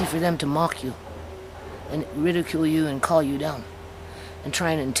it's easy for them to mock you and ridicule you and call you down and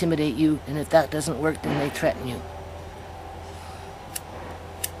try and intimidate you, and if that doesn't work, then they threaten you.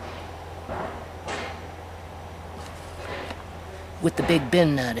 With the big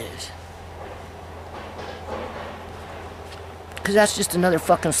bin, that is. Because that's just another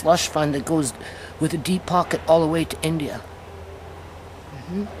fucking slush fund that goes with a deep pocket all the way to India.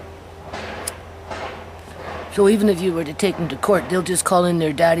 So even if you were to take them to court, they'll just call in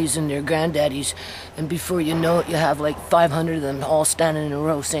their daddies and their granddaddies, and before you know it, you have like 500 of them all standing in a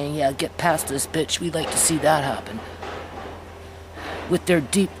row saying, yeah, get past this bitch, we'd like to see that happen. With their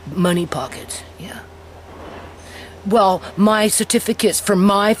deep money pockets, yeah. Well, my certificates for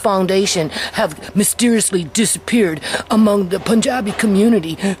my foundation have mysteriously disappeared among the Punjabi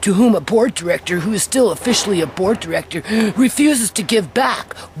community, to whom a board director, who is still officially a board director, refuses to give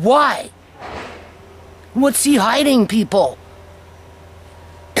back. Why? What's he hiding, people?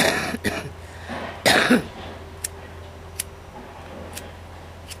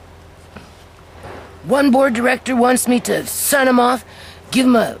 One board director wants me to sign him off, give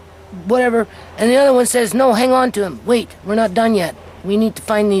him a whatever, and the other one says, no, hang on to him. Wait, we're not done yet. We need to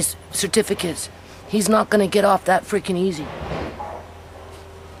find these certificates. He's not gonna get off that freaking easy.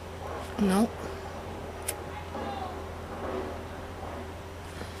 No.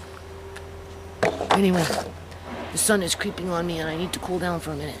 Anyway, the sun is creeping on me and I need to cool down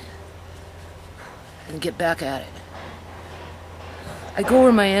for a minute and get back at it. I go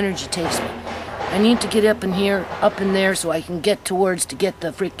where my energy takes me. I need to get up in here, up in there, so I can get towards to get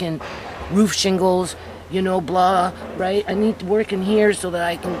the freaking roof shingles, you know, blah, right? I need to work in here so that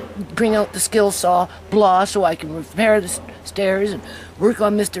I can bring out the skill saw, blah, so I can repair the stairs and work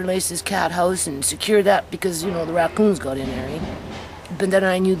on Mr. Lace's cat house and secure that because, you know, the raccoons got in there, eh? But then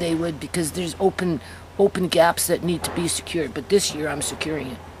I knew they would because there's open gaps that need to be secured. But this year I'm securing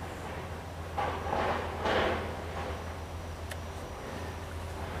it.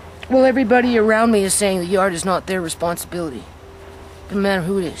 Well, everybody around me is saying the yard is not their responsibility. No matter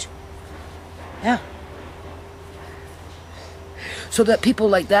who it is. Yeah. So that people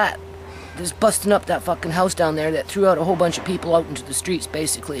like that, that's busting up that fucking house down there that threw out a whole bunch of people out into the streets,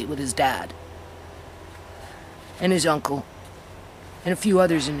 basically, with his dad. And his uncle. And a few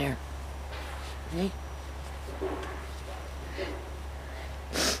others in there. Okay?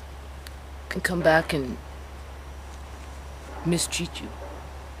 Can come back and mistreat you.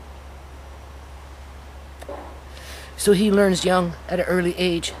 So he learns young, at an early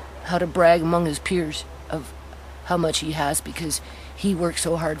age, how to brag among his peers of how much he has because he worked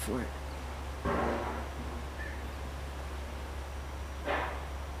so hard for it.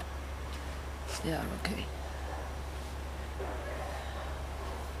 Yeah, okay.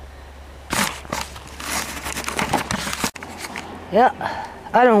 Yeah,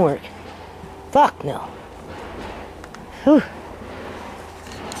 I don't work. Fuck no. Whew.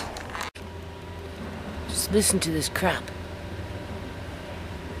 Just listen to this crap.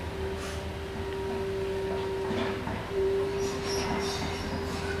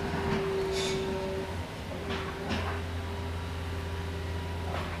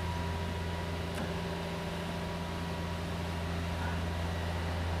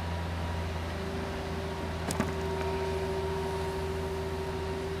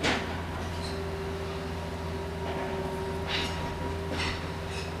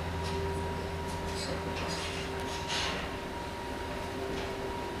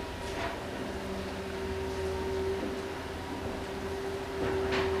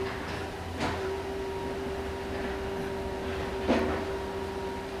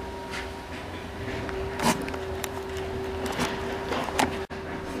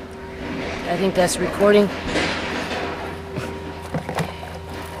 I think that's recording.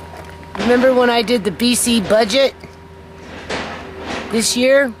 Remember when I did the BC budget this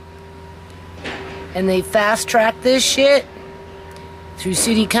year? And they fast-tracked this shit through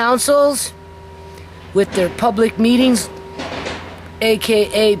city councils with their public meetings,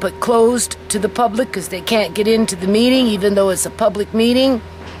 aka but closed to the public because they can't get into the meeting even though it's a public meeting.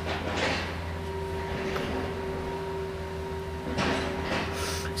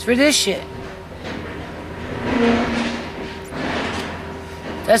 It's for this shit.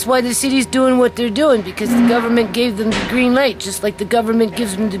 That's why the city's doing what they're doing, because the government gave them the green light, just like the government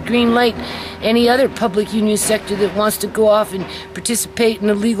gives them the green light any other public union sector that wants to go off and participate in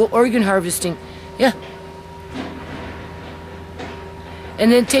illegal organ harvesting. Yeah.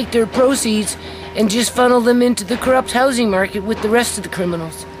 And then take their proceeds and just funnel them into the corrupt housing market with the rest of the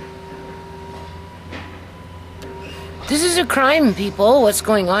criminals. This is a crime, people, what's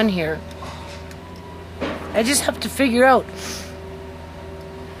going on here. I just have to figure out.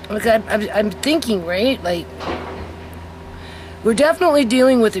 Look, I'm thinking, right? Like, we're definitely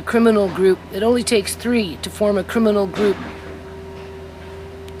dealing with a criminal group. It only takes 3 to form a criminal group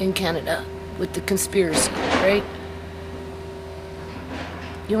in Canada with the conspiracy, right?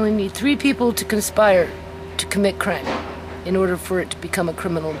 You only need 3 people to conspire to commit crime in order for it to become a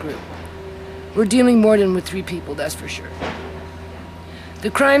criminal group. We're dealing more than with 3 people, that's for sure.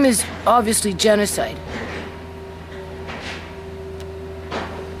 The crime is obviously genocide.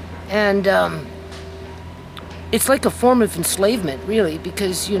 And it's like a form of enslavement, really,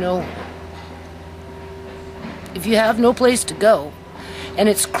 because, you know, if you have no place to go, and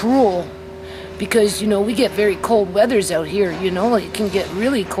it's cruel, because, you know, we get very cold weathers out here, you know, it can get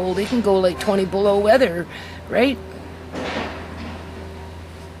really cold. It can go like 20 below weather, right?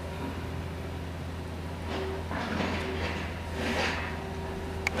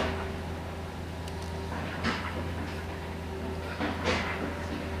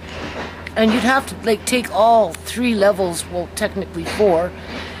 And you'd have to, like, take all 3 levels, well, technically 4.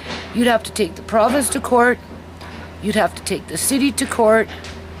 You'd have to take the province to court. You'd have to take the city to court.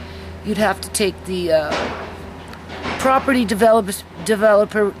 You'd have to take the property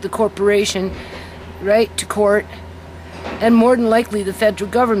developer, the corporation, right, to court, and more than likely the federal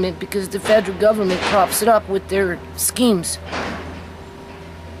government, because the federal government props it up with their schemes.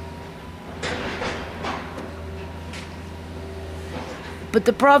 But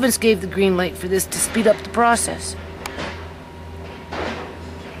the province gave the green light for this to speed up the process.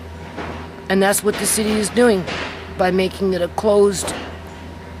 And that's what the city is doing by making it a closed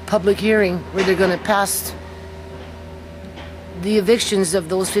public hearing where they're going to pass the evictions of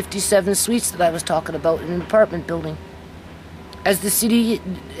those 57 suites that I was talking about in an apartment building. As the city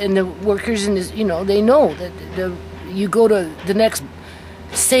and the workers in this, you know, they know that you go to the next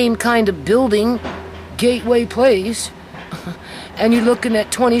same kind of building, Gateway Place, and you're looking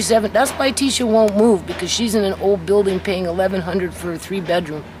at 27. That's why Tisha won't move, because she's in an old building paying $1,100 for a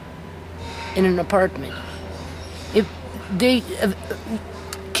 3-bedroom in an apartment. If they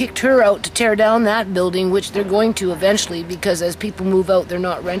kicked her out to tear down that building, which they're going to eventually, because as people move out, they're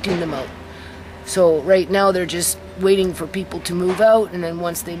not renting them out. So right now they're just waiting for people to move out, and then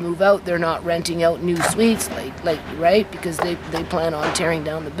once they move out, they're not renting out new suites, like right, because they plan on tearing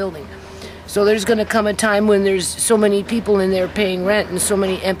down the building. So there's going to come a time when there's so many people in there paying rent and so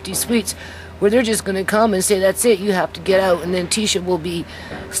many empty suites where they're just going to come and say, that's it, you have to get out. And then Tisha will be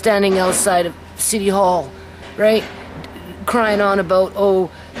standing outside of City Hall, right, crying on about, oh,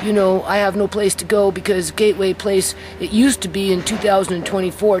 you know, I have no place to go because Gateway Place, it used to be in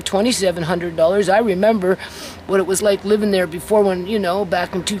 2024, $2,700. I remember what it was like living there before, when, you know,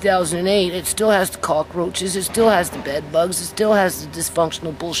 back in 2008. It still has the cockroaches, it still has the bed bugs, it still has the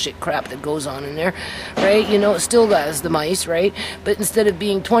dysfunctional bullshit crap that goes on in there, right? You know, it still has the mice, right? But instead of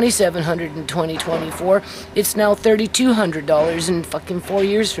being $2,700 in 2024, it's now $3,200 in fucking 4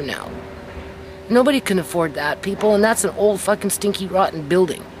 years from now. Nobody can afford that, people, and that's an old fucking stinky rotten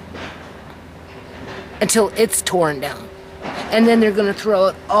building. Until it's torn down. And then they're going to throw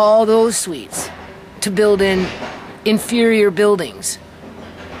out all those suites to build in inferior buildings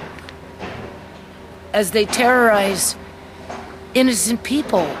as they terrorize innocent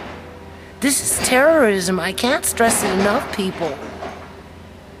people. This is terrorism. I can't stress it enough, people.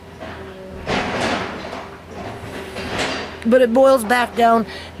 But it boils back down,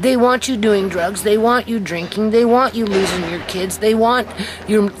 they want you doing drugs, they want you drinking, they want you losing your kids, they want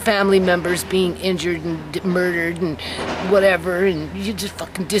your family members being injured and murdered and whatever, and you just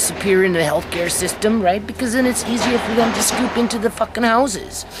fucking disappear in the healthcare system, right? Because then it's easier for them to scoop into the fucking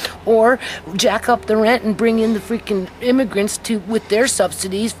houses. Or jack up the rent and bring in the freaking immigrants to, with their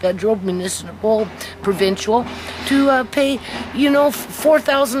subsidies, federal, municipal, provincial, to pay, you know,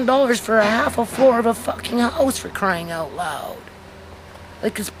 $4,000 for a half a floor of a fucking house, for crying out loud.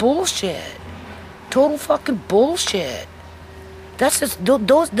 Like, it's bullshit. Total fucking bullshit. That's just,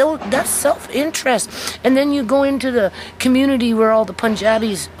 that's self-interest. And then you go into the community where all the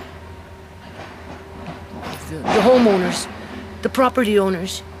Punjabis, the homeowners, the property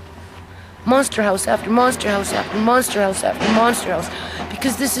owners, monster house after monster house after monster house after monster house,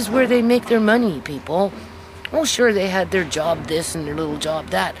 because this is where they make their money, people. Oh, sure, they had their job this and their little job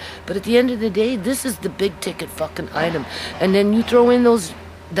that, but at the end of the day, this is the big ticket fucking item. And then you throw in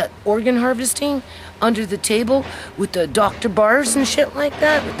that organ harvesting under the table with the doctor bars and shit like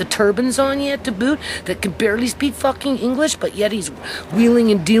that, with the turbans on you to boot, that can barely speak fucking English, but yet he's wheeling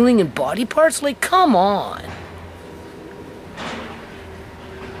and dealing in body parts. Like, come on.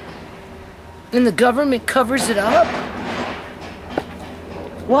 And the government covers it up?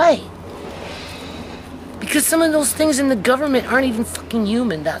 Why? Because some of those things in the government aren't even fucking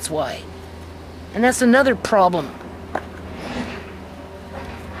human, that's why. And that's another problem.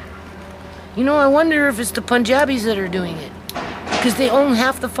 You know, I wonder if it's the Punjabis that are doing it. Because they own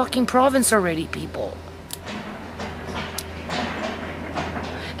half the fucking province already, people.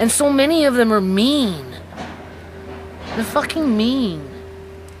 And so many of them are mean. They're fucking mean.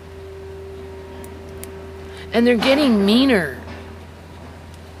 And they're getting meaner.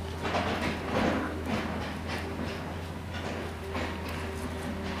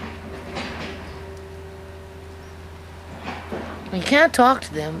 You can't talk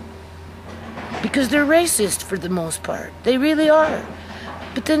to them because they're racist for the most part. They really are.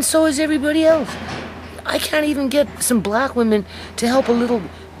 But then so is everybody else. I can't even get some black women to help a little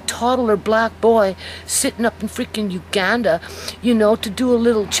toddler black boy sitting up in freaking Uganda, you know, to do a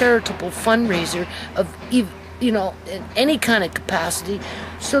little charitable fundraiser of, you know, in any kind of capacity,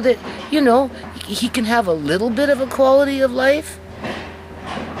 so that, you know, he can have a little bit of a quality of life.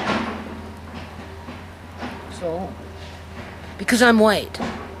 So, because I'm white.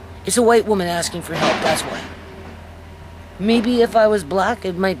 It's a white woman asking for help, that's why. Maybe if I was black,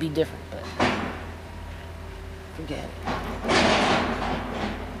 it might be different, but forget it.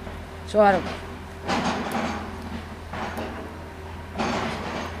 So I don't know.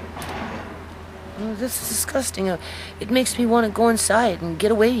 Well, this is disgusting. It makes me want to go inside and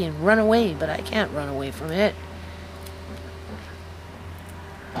get away and run away, but I can't run away from it.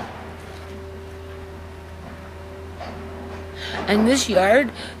 And this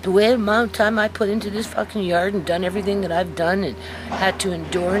yard, the way amount of time I put into this fucking yard and done everything that I've done and had to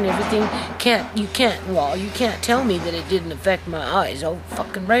endure and everything, you can't tell me that it didn't affect my eyes. Oh,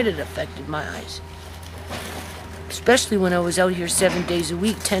 fucking right it affected my eyes. Especially when I was out here 7 days a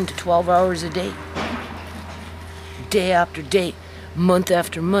week, 10 to 12 hours a day. Day after day, month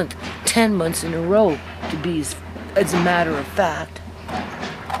after month, 10 months in a row, to be as a matter of fact.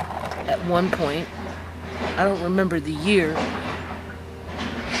 At one point, I don't remember the year,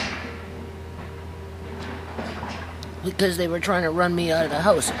 because they were trying to run me out of the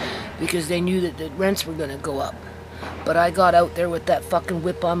house because they knew that the rents were going to go up. But I got out there with that fucking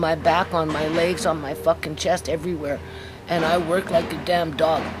whip on my back, on my legs, on my fucking chest, everywhere. And I worked like a damn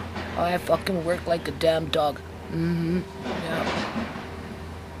dog. I fucking worked like a damn dog. Yeah.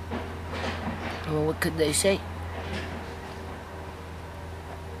 Well, what could they say?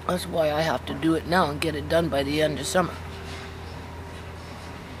 That's why I have to do it now and get it done by the end of summer.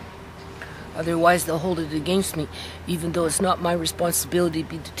 Otherwise, they'll hold it against me, even though it's not my responsibility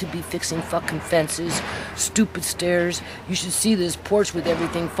to be fixing fucking fences, stupid stairs. You should see this porch with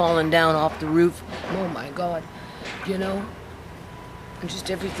everything falling down off the roof. Oh my God, you know? And just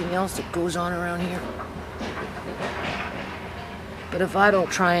everything else that goes on around here. But if I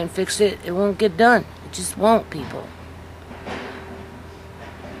don't try and fix it, it won't get done. It just won't, people.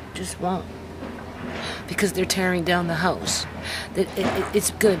 It just won't. Because they're tearing down the house.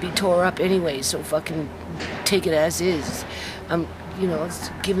 It's gonna be tore up anyway, so fucking take it as is. It's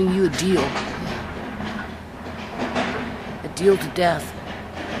giving you a deal. A deal to death.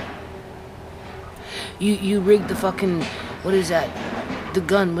 You rigged the fucking, what is that? The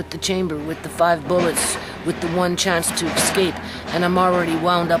gun with the chamber, with the 5 bullets, with the one chance to escape, and I'm already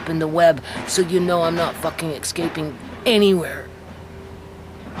wound up in the web, so you know I'm not fucking escaping anywhere.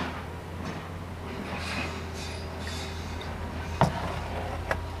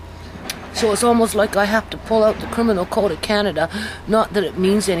 So it's almost like I have to pull out the Criminal Code of Canada. Not that it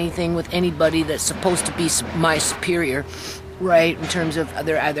means anything with anybody that's supposed to be my superior, right? In terms of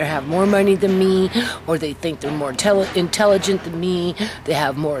they either have more money than me, or they think they're more intelligent than me, they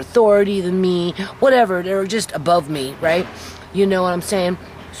have more authority than me, whatever. They're just above me, right? You know what I'm saying?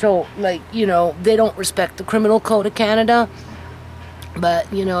 So, like, they don't respect the Criminal Code of Canada. But,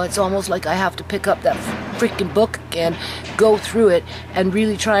 it's almost like I have to pick up that freaking book again, go through it, and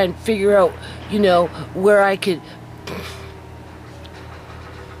really try and figure out, where I could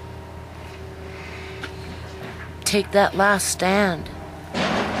take that last stand.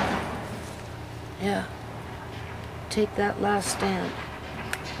 Yeah. Take that last stand.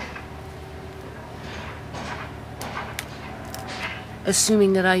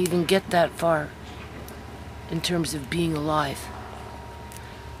 Assuming that I even get that far in terms of being alive.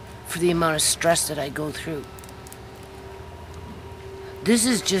 For the amount of stress that I go through. This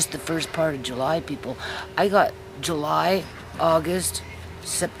is just the first part of July, people. I got July, August,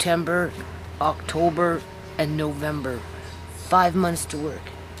 September, October, and November. 5 months to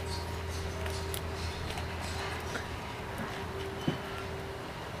work.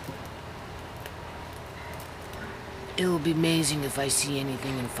 It will be amazing if I see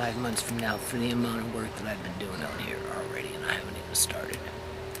anything in 5 months from now for the amount of work that I've been doing out here already, and I haven't even started.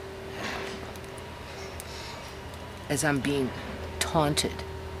 As I'm being taunted,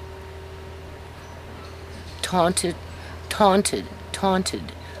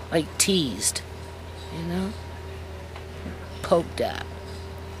 like teased, poked at.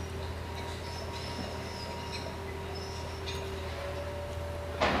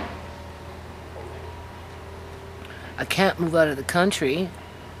 I can't move out of the country.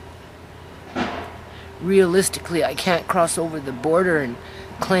 Realistically, I can't cross over the border and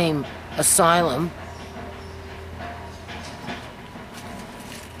claim asylum.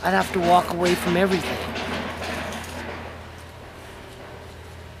 I'd have to walk away from everything.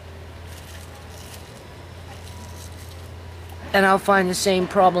 And I'll find the same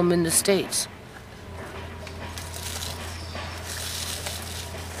problem in the States.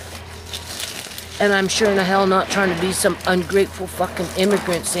 And I'm sure in the hell not trying to be some ungrateful fucking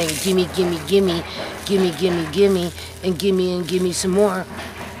immigrant saying, gimme, gimme, gimme, gimme, gimme, gimme, and gimme some more.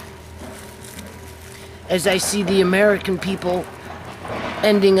 As I see the American people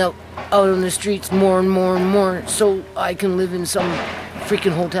ending up out on the streets more and more and more, so I can live in some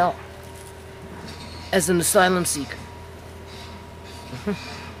freaking hotel. as an asylum seeker.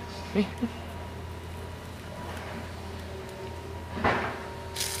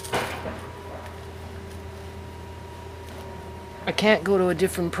 I can't go to a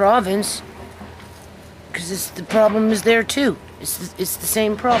different province because the problem is there too. It's the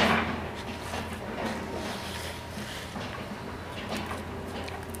same problem.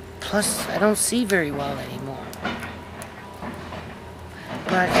 Plus, I don't see very well anymore.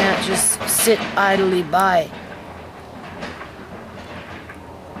 But I can't just sit idly by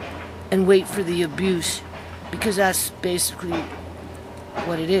and wait for the abuse, because that's basically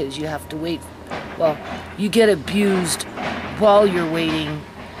what it is. You have to wait. Well, you get abused while you're waiting.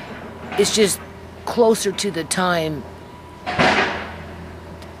 It's just closer to the time.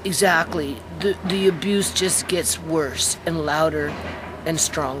 Exactly. The abuse just gets worse and louder and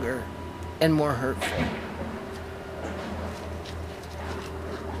stronger and more hurtful.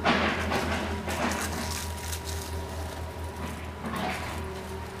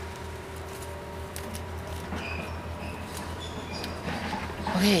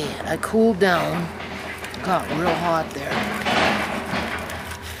 Okay, I cooled down. Got real hot there.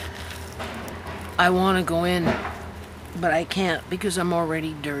 I want to go in, but I can't because I'm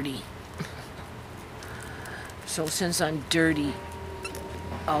already dirty. So since I'm dirty,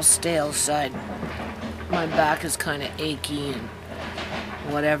 I'll stay outside. My back is kind of achy and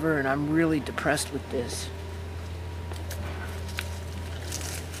whatever, and I'm really depressed with this.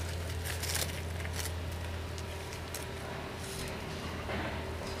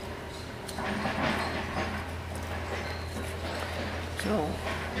 So,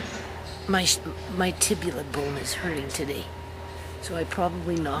 my tibia bone is hurting today. So I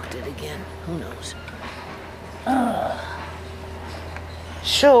probably knocked it again. Who knows?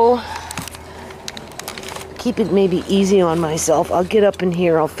 So, keep it maybe easy on myself. I'll get up in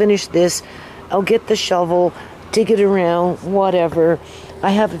here, I'll finish this, I'll get the shovel, dig it around, whatever. I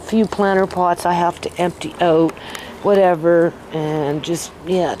have a few planter pots I have to empty out, whatever, and just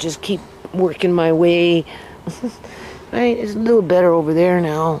keep working my way. Right, it's a little better over there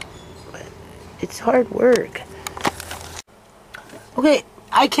now, but it's hard work. Okay.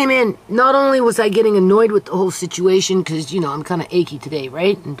 I came in, not only was I getting annoyed with the whole situation, because, you know, I'm kind of achy today,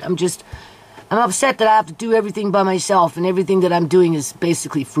 right? And I'm upset that I have to do everything by myself, and everything that I'm doing is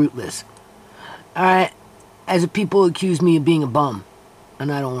basically fruitless. Alright? As people accuse me of being a bum,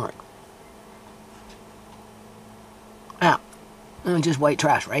 and I don't work. Yeah. I'm just white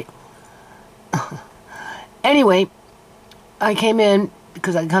trash, right? Anyway, I came in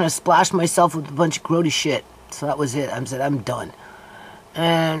because I kind of splashed myself with a bunch of grody shit. So that was it. I said, I'm done.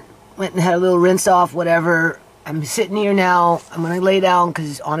 And went and had a little rinse off, whatever. I'm sitting here now. I'm going to lay down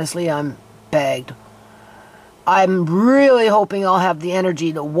because honestly I'm bagged. I'm really hoping I'll have the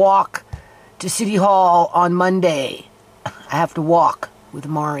energy to walk to City Hall on Monday. I have to walk with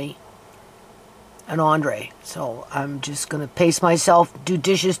Mari and Andre. So I'm just going to pace myself, do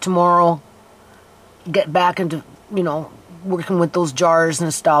dishes tomorrow, get back into, you know, working with those jars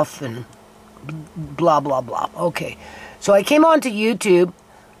and stuff and blah, blah, blah. Okay. So I came onto YouTube,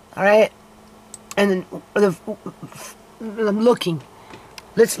 all right, and I'm looking.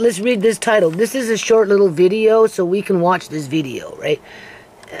 Let's read this title. This is a short little video, so we can watch this video, right?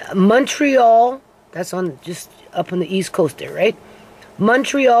 Montreal, that's on just up on the East Coast there, right?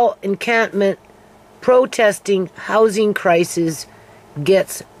 Montreal encampment protesting housing crisis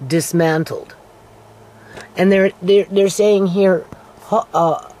gets dismantled, and they're saying here,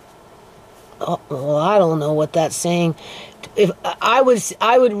 well, I don't know what that's saying. If I would,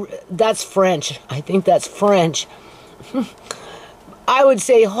 that's French. I think that's French. I would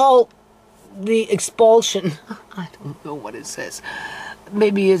say halt the expulsion. I don't know what it says.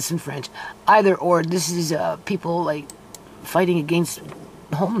 Maybe it's in French. Either or. This is people like fighting against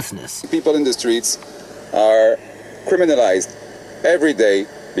homelessness. People in the streets are criminalized every day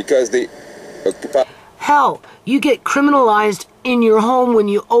because they occupy. Hell, you get criminalized in your home when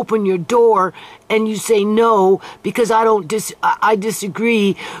you open your door and you say no because I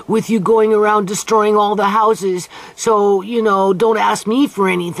disagree with you going around destroying all the houses. So, you know, don't ask me for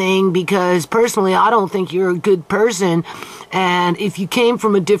anything because personally I don't think you're a good person. And if you came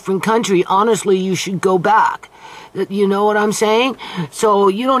from a different country, honestly, you should go back. You know what I'm saying? So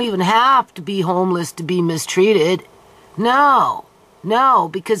you don't even have to be homeless to be mistreated. No. No,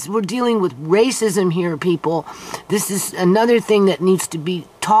 because we're dealing with racism here, people. This is another thing that needs to be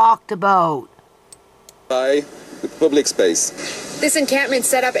talked about. By the public space. This encampment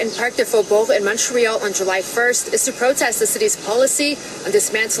set up in Parc de Faubourg in Montreal on July 1st is to protest the city's policy on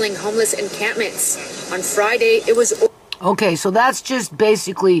dismantling homeless encampments. On Friday, it was... Okay, so that's just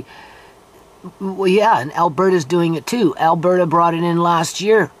basically Well, yeah, and Alberta's doing it too. Alberta brought it in last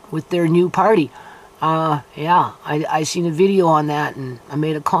year with their new party. Yeah, I seen a video on that, and I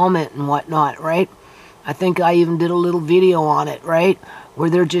made a comment and whatnot, right? I think I even did a little video on it, right? Where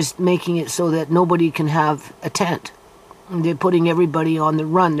they're just making it so that nobody can have a tent. And they're putting everybody on the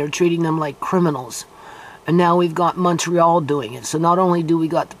run. They're treating them like criminals. And now we've got Montreal doing it. So not only do we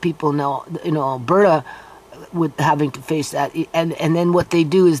got the people now, Alberta with having to face that, and then what they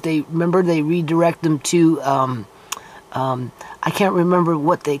do is they redirect them to I can't remember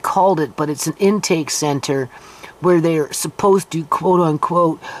what they called it, but it's an intake center where they're supposed to, quote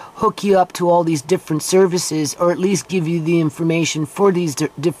unquote, hook you up to all these different services, or at least give you the information for these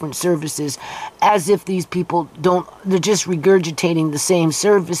different services, as if these people they're just regurgitating the same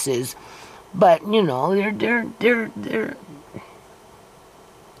services. But they're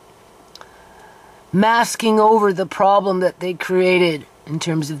masking over the problem that they created in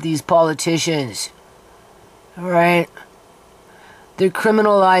terms of these politicians. All right? They're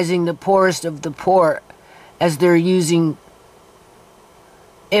criminalizing the poorest of the poor as they're using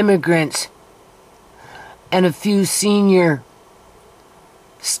immigrants and a few senior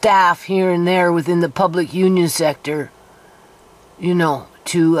staff here and there within the public union sector,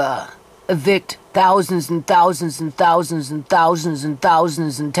 to evict thousands and thousands and thousands and thousands and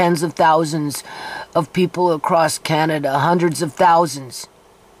thousands and tens of thousands of people across Canada, hundreds of thousands.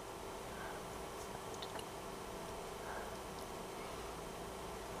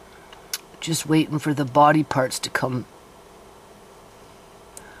 Just waiting for the body parts to come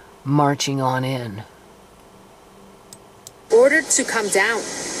marching on in. Ordered to come down.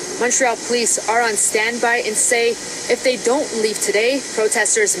 Montreal police are on standby and say if they don't leave today,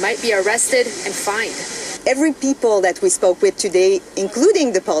 protesters might be arrested and fined. Every people that we spoke with today,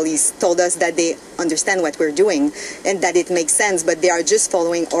 including the police, told us that they understand what we're doing and that it makes sense, but they are just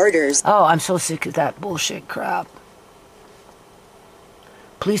following orders. Oh, I'm so sick of that bullshit crap.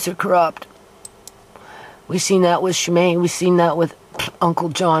 Police are corrupt. We've seen that with Shemaine, we've seen that with Uncle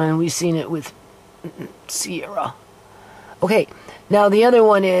John, and we've seen it with Sierra. Okay, now the other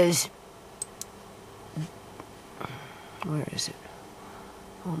one is... Where is it?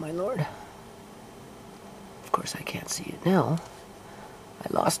 Oh my Lord. Of course I can't see it now. I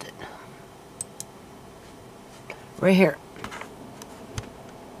lost it. Right here.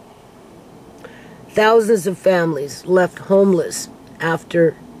 Thousands of families left homeless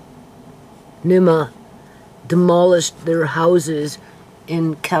after NEMA demolished their houses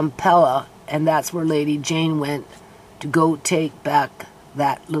in Kampala, and that's where Lady Jane went to go take back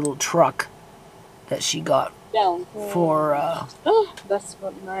that little truck that she got down for oh, that's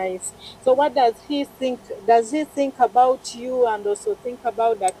not nice. So what does he think? Does he think about you and also think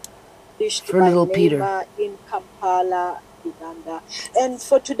about that dish for little Peter in Kampala, Uganda? And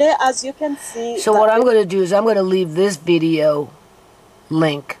for today, as you can see, so what I'm going to do is I'm going to leave this video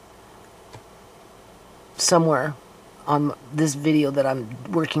link somewhere on this video that I'm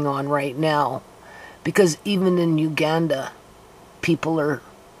working on right now, because even in Uganda, people are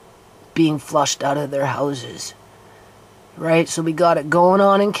being flushed out of their houses, right? So we got it going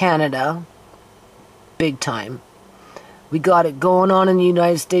on in Canada, big time. We got it going on in the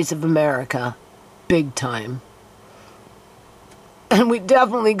United States of America, big time. And we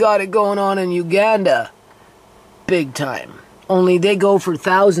definitely got it going on in Uganda, big time. Only they go for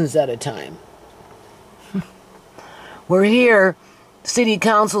thousands at a time. We're here, city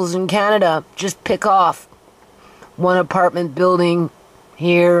councils in Canada just pick off one apartment building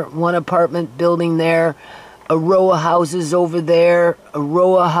here, one apartment building there, a row of houses over there, a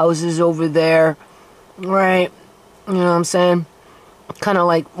row of houses over there, right? You know what I'm saying? Kind of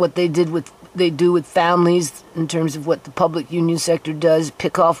like what they do with families in terms of what the public union sector does.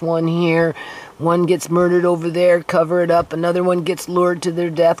 Pick off one here, one gets murdered over there, cover it up. Another one gets lured to their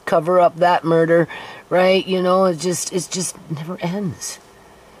death, cover up that murder, right? You know, it just never ends.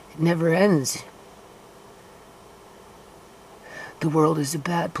 It never ends. The world is a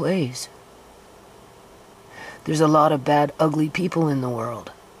bad place. There's a lot of bad, ugly people in the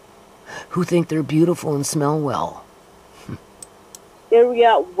world who think they're beautiful and smell well.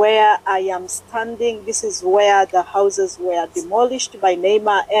 Area where I am standing, this is where the houses were demolished by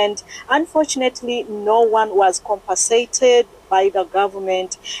NEMA, and unfortunately no one was compensated by the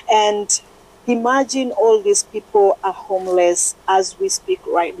government. And imagine all these people are homeless as we speak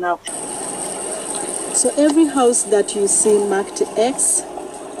right now. So every house that you see marked X,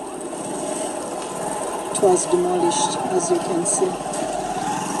 it was demolished, as you can see.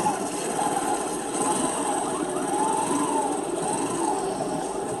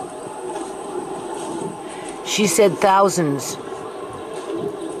 She said thousands.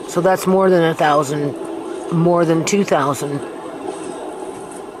 So that's more than 1,000, more than 2,000.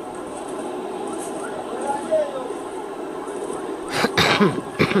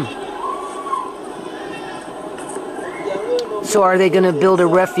 So are they going to build a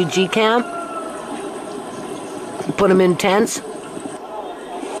refugee camp? Put them in tents?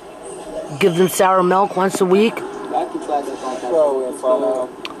 Give them sour milk once a week?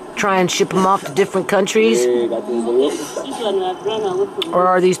 Try and ship them off to different countries? Or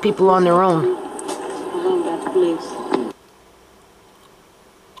are these people on their own?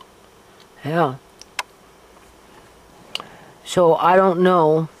 Yeah. So I don't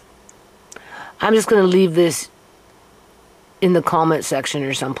know. I'm just going to leave this in the comment section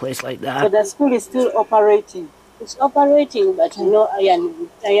or someplace like that. So the school is still operating? It's operating, but no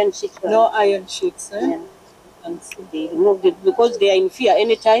iron sheets. No iron sheets, eh? Yeah. And so they removed it because they are in fear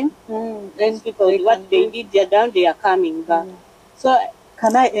anytime. Then people, what they did, they're down, they are coming back. So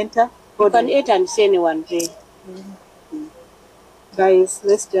can I enter? You can enter and see anyone there. Guys,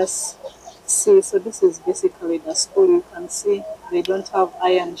 let's just see. So this is basically the school. You can see they don't have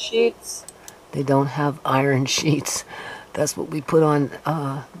iron sheets. They don't have iron sheets. That's what we put on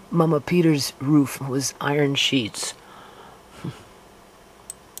Mama Peter's roof, was iron sheets.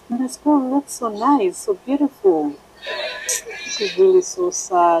 And the school looks so nice, so beautiful. This is really so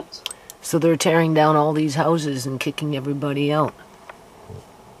sad. So they're tearing down all these houses and kicking everybody out.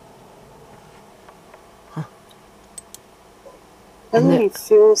 Huh. Doesn't it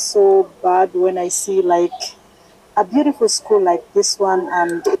feel so bad when I see like a beautiful school like this one,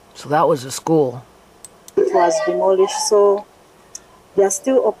 and so that was a school. It was demolished, so they are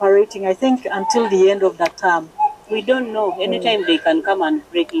still operating, I think, until the end of the term. We don't know. Anytime they can come and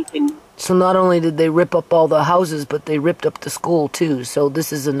break it in. So not only did they rip up all the houses, but they ripped up the school too. So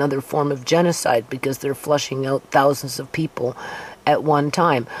this is another form of genocide because they're flushing out thousands of people at one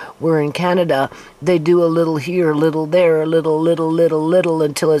time. Where in Canada, they do a little here, a little there, a little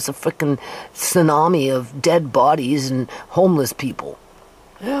until it's a frickin' tsunami of dead bodies and homeless people.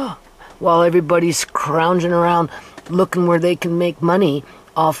 Yeah. While everybody's scrounging around looking where they can make money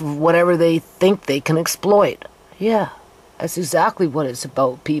off of whatever they think they can exploit. Yeah, that's exactly what it's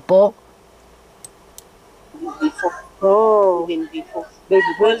about, people. Oh, Even before. they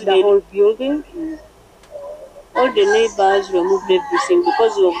built the whole building? All the neighbors removed everything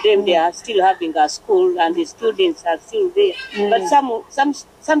because of them. They are still having a school and the students are still there. But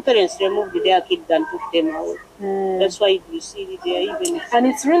some parents removed their kids and took them out. That's why you see they are even. And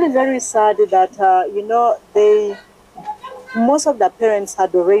it's really very sad that you know, most of the parents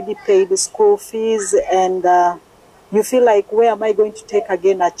had already paid the school fees, and you feel like, where am I going to take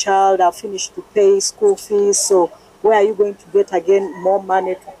again a child? I've finished to pay school fees, so where are you going to get again more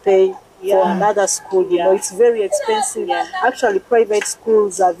money to pay for another school? You know, it's very expensive. Actually, private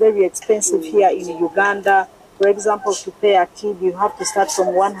schools are very expensive here in Uganda. For example, to pay a kid, you have to start from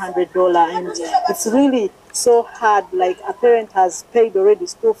 $100, and it's really so hard. Like, a parent has paid already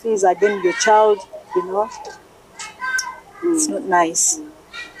school fees, again your child, you know. It's not nice.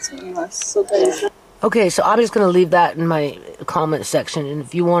 It's not nice. So guys, Okay, so I'm just going to leave that in my comment section, and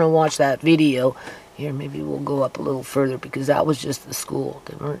if you want to watch that video, here, maybe we'll go up a little further, because that was just the school.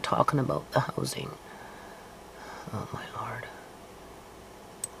 They weren't talking about the housing. Oh, my Lord.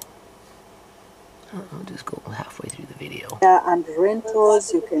 I'll just go halfway through the video. and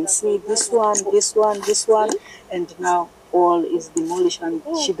rentals, you can see this one, and now all is demolished, and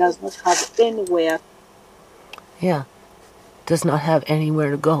she does not have anywhere. Yeah, does not have anywhere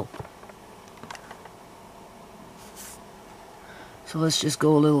to go. So let's just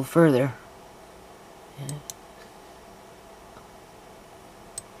go a little further. Yeah.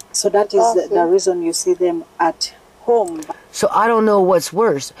 So that is the reason you see them at home. So I don't know what's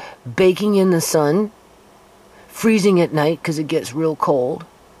worse, baking in the sun, freezing at night because it gets real cold,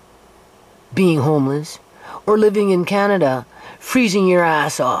 being homeless, or living in Canada, freezing your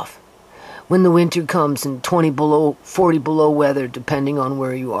ass off when the winter comes and 20 below, 40 below weather, depending on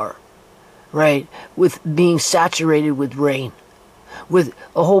where you are, right? With being saturated with rain, with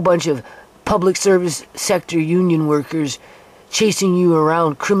a whole bunch of public service sector union workers chasing you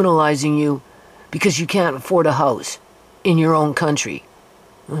around, criminalizing you because you can't afford a house in your own country.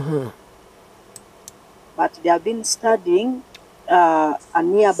 But they have been studying a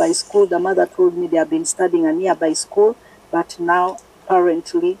nearby school. The mother told me they have been studying a nearby school, but now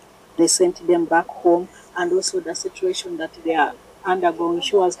currently they sent them back home, and also the situation that they are undergoing.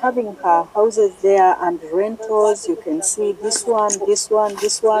 She was having her houses there and rentals. You can see this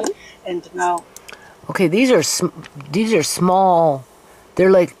one, and now. Okay, these are small.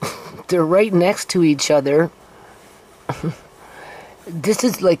 They're like, they're right next to each other. this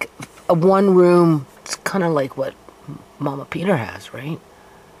is like a one room. It's kind of like what Mama Peter has, right?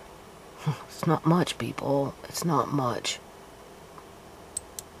 It's not much, people. It's not much.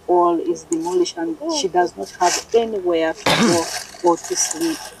 All is demolished, and she does not have anywhere to go or to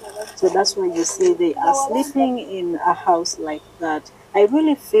sleep. So that's why you see they are sleeping in a house like that. I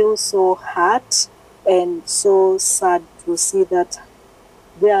really feel so hurt and so sad to see that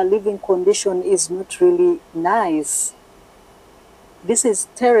their living condition is not really nice. This is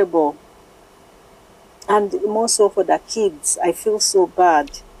terrible. And more so for the kids, I feel so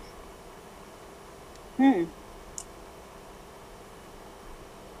bad.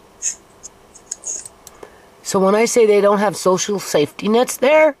 So when I say they don't have social safety nets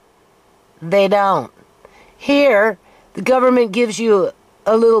there, they don't. Here, the government gives you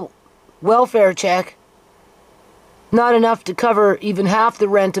a little welfare check, not enough to cover even half the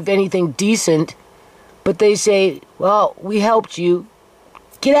rent of anything decent, but they say, well, we helped you.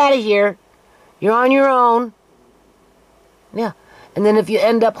 Get out of here. You're on your own. Yeah. And then if you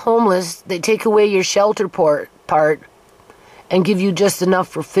end up homeless, they take away your shelter part and give you just enough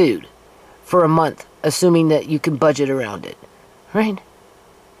for food for a month, assuming that you can budget around it. Right?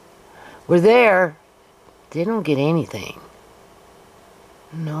 We're there. They don't get anything.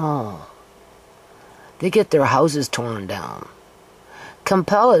 No. They get their houses torn down.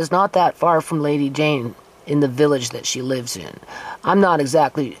 Kampala is not that far from Lady Jane in the village that she lives in. I'm not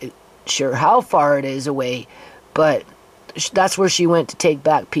exactly sure how far it is away, but that's where she went to take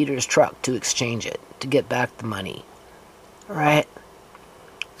back Peter's truck to exchange it, to get back the money. Right?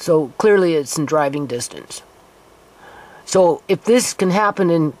 So clearly it's in driving distance. So if this can happen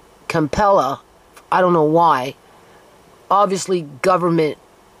in Kampala, I don't know why, obviously government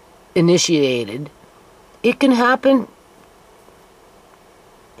initiated, it can happen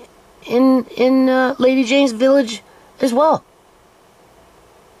in Lady Jane's village as well.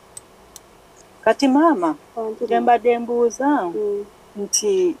 Kati mama, mbadde mbuuza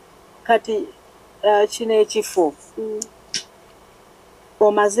nti kati kino ekifo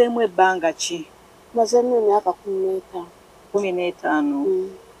omazeemu ebbanga ki? Mazeemu emyaka 15.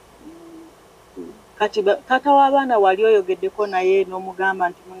 Kati taata w'abaana wali oyogeddeko naye n'omugamba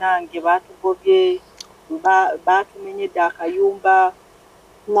nti munange baatugobye, baatumenyedde akayumba.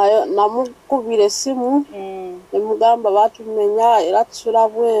 Namukubira essimu nemugamba baatumenya era tusula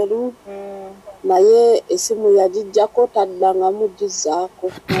bweru, naye essimu yagijjako taddangamu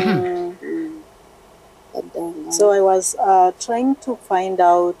gizzaako. So I was trying to find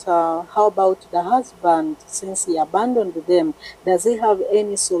out how about the husband, since he abandoned them. Does he have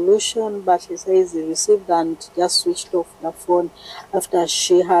any solution? But he says he received and just switched off the phone after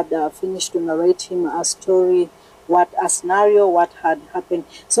she had finished to narrate him a story, a scenario, what had happened.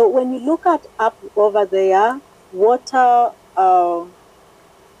 So when you look at up over there, water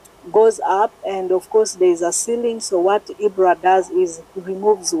goes up, and of course there is a ceiling. So what Ibra does is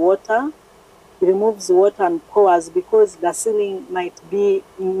removes water. He removes water and pours, because the ceiling might get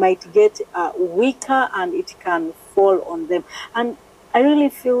weaker and it can fall on them. And I really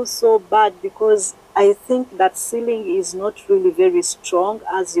feel so bad, because I think that ceiling is not really very strong,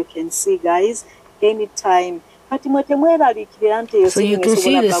 as you can see, guys. Anytime. So you can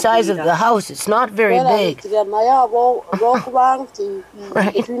see the size of the house. It's not very big.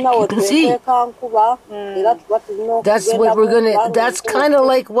 Right. You can see. That's what we're gonna. That's kind of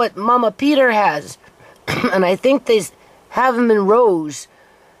like what Mama Peter has, and I think they have them in rows.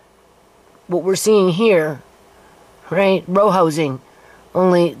 What we're seeing here, right? Row housing.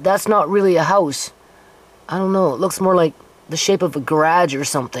 Only that's not really a house. I don't know. It looks more like the shape of a garage or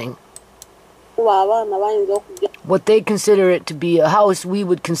something. What they consider it to be a house, we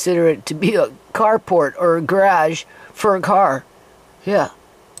would consider it to be a carport or a garage for a car. Yeah.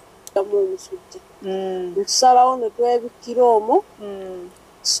 So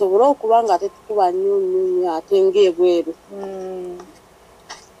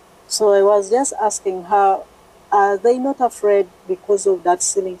I was just asking her, are they not afraid because of that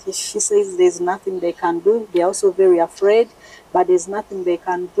ceiling? She says there's nothing they can do. They're also very afraid, but there's nothing they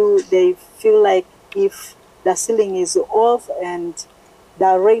can do. They feel like if the ceiling is off and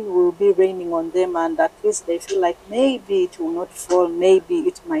the rain will be raining on them, and at least they feel like maybe it will not fall, maybe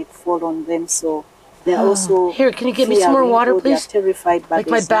it might fall on them. So they're also here. Can you get me some more water, please? Terrified, but like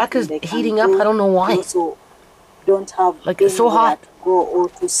my back is heating up. I don't know why. They also don't have like it's so hot to go or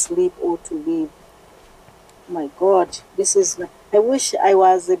to sleep or to live. My God, this is. I wish I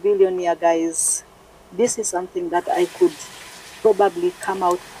was a billionaire, guys. This is something that I could probably come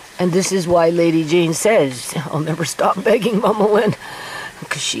out. And this is why Lady Jane says, I'll never stop begging Mama Wen.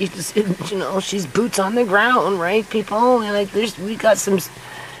 Because she's, you know, she's boots on the ground, right, people? Like, we got some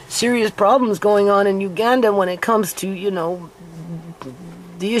serious problems going on in Uganda when it comes to, you know,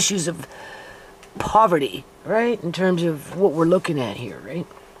 the issues of poverty, right? In terms of what we're looking at here, right?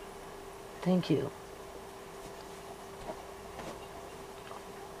 Thank you.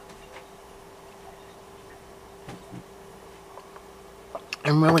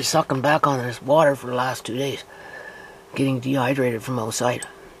 I'm really sucking back on this water for the last 2 days. Getting dehydrated from outside.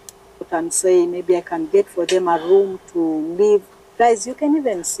 And say maybe I can get for them a room to live. Guys, you can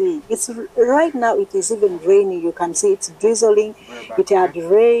even see it's right now. It is even raining. You can see it's drizzling. It had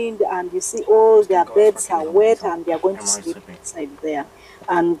rained, and you see all their beds are wet, and they are going to sleep inside there.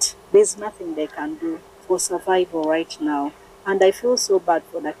 And there's nothing they can do for survival right now. And I feel so bad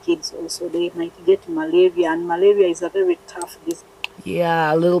for the kids also. They might get malaria, and malaria is a very tough disease.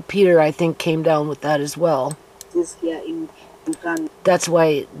 Yeah, little Peter, I think, came down with that as well. This here in Uganda. That's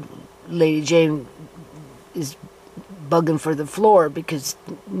why Lady Jane is bugging for the floor, because,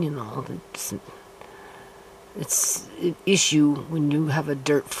 you know, it's an issue when you have a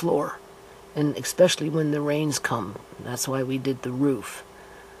dirt floor, and especially when the rains come. That's why we did the roof,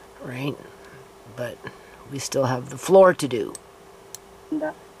 right? But we still have the floor to do.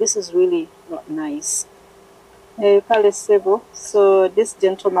 This is really not nice. So this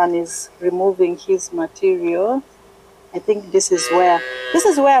gentleman is removing his material. I think this is where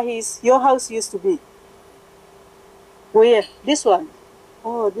your house used to be. Where? This one?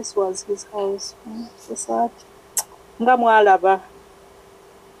 Oh, this was his house. So sad. So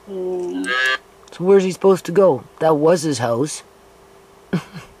where's he supposed to go? That was his house.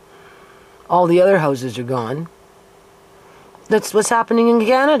 All the other houses are gone. That's what's happening in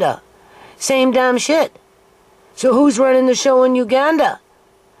Canada. Same damn shit. So who's running the show in Uganda?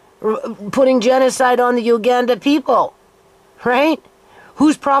 Putting genocide on the Uganda people, right?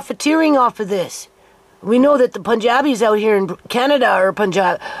 Who's profiteering off of this? We know that the Punjabis out here in Canada are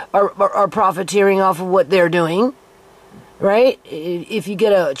profiteering off of what they're doing, right? If you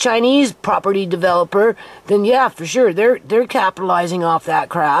get a Chinese property developer, then yeah, for sure, they're capitalizing off that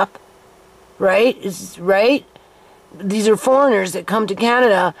crap, right? Right? These are foreigners that come to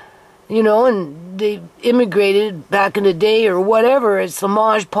Canada, you know, and they immigrated back in the day or whatever. It's a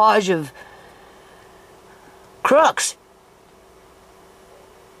hodgepodge of crooks.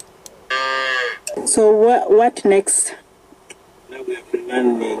 So what next? Now we are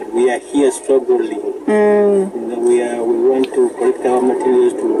planning. We are here struggling. We want to collect our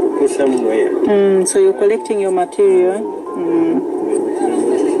materials to put somewhere. So you're collecting your material.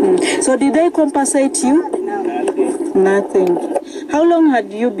 So did they compensate you? Nothing. How long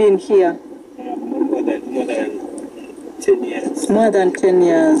had you been here? More than 10 years. More than 10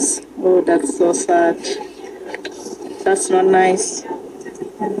 years. Oh, that's so sad. That's not nice.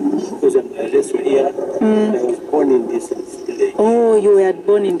 Because I'm here. I was born in this village. Oh, you were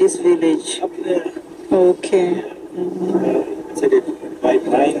born in this village. Up there. Okay. Started by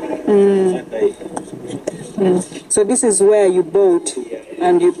mine. So this is where you bought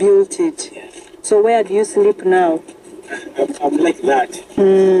and you built it. So where do you sleep now? I'm like that.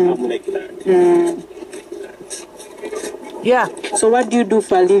 I'm like that. Yeah. So what do you do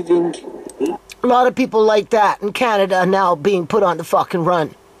for a living? A lot of people like that in Canada now being put on the fucking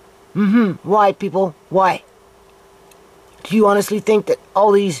run. Why, people? Why? Do you honestly think that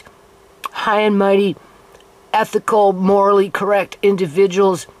all these high and mighty, ethical, morally correct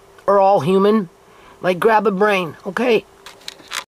individuals are all human? Like, grab a brain, okay?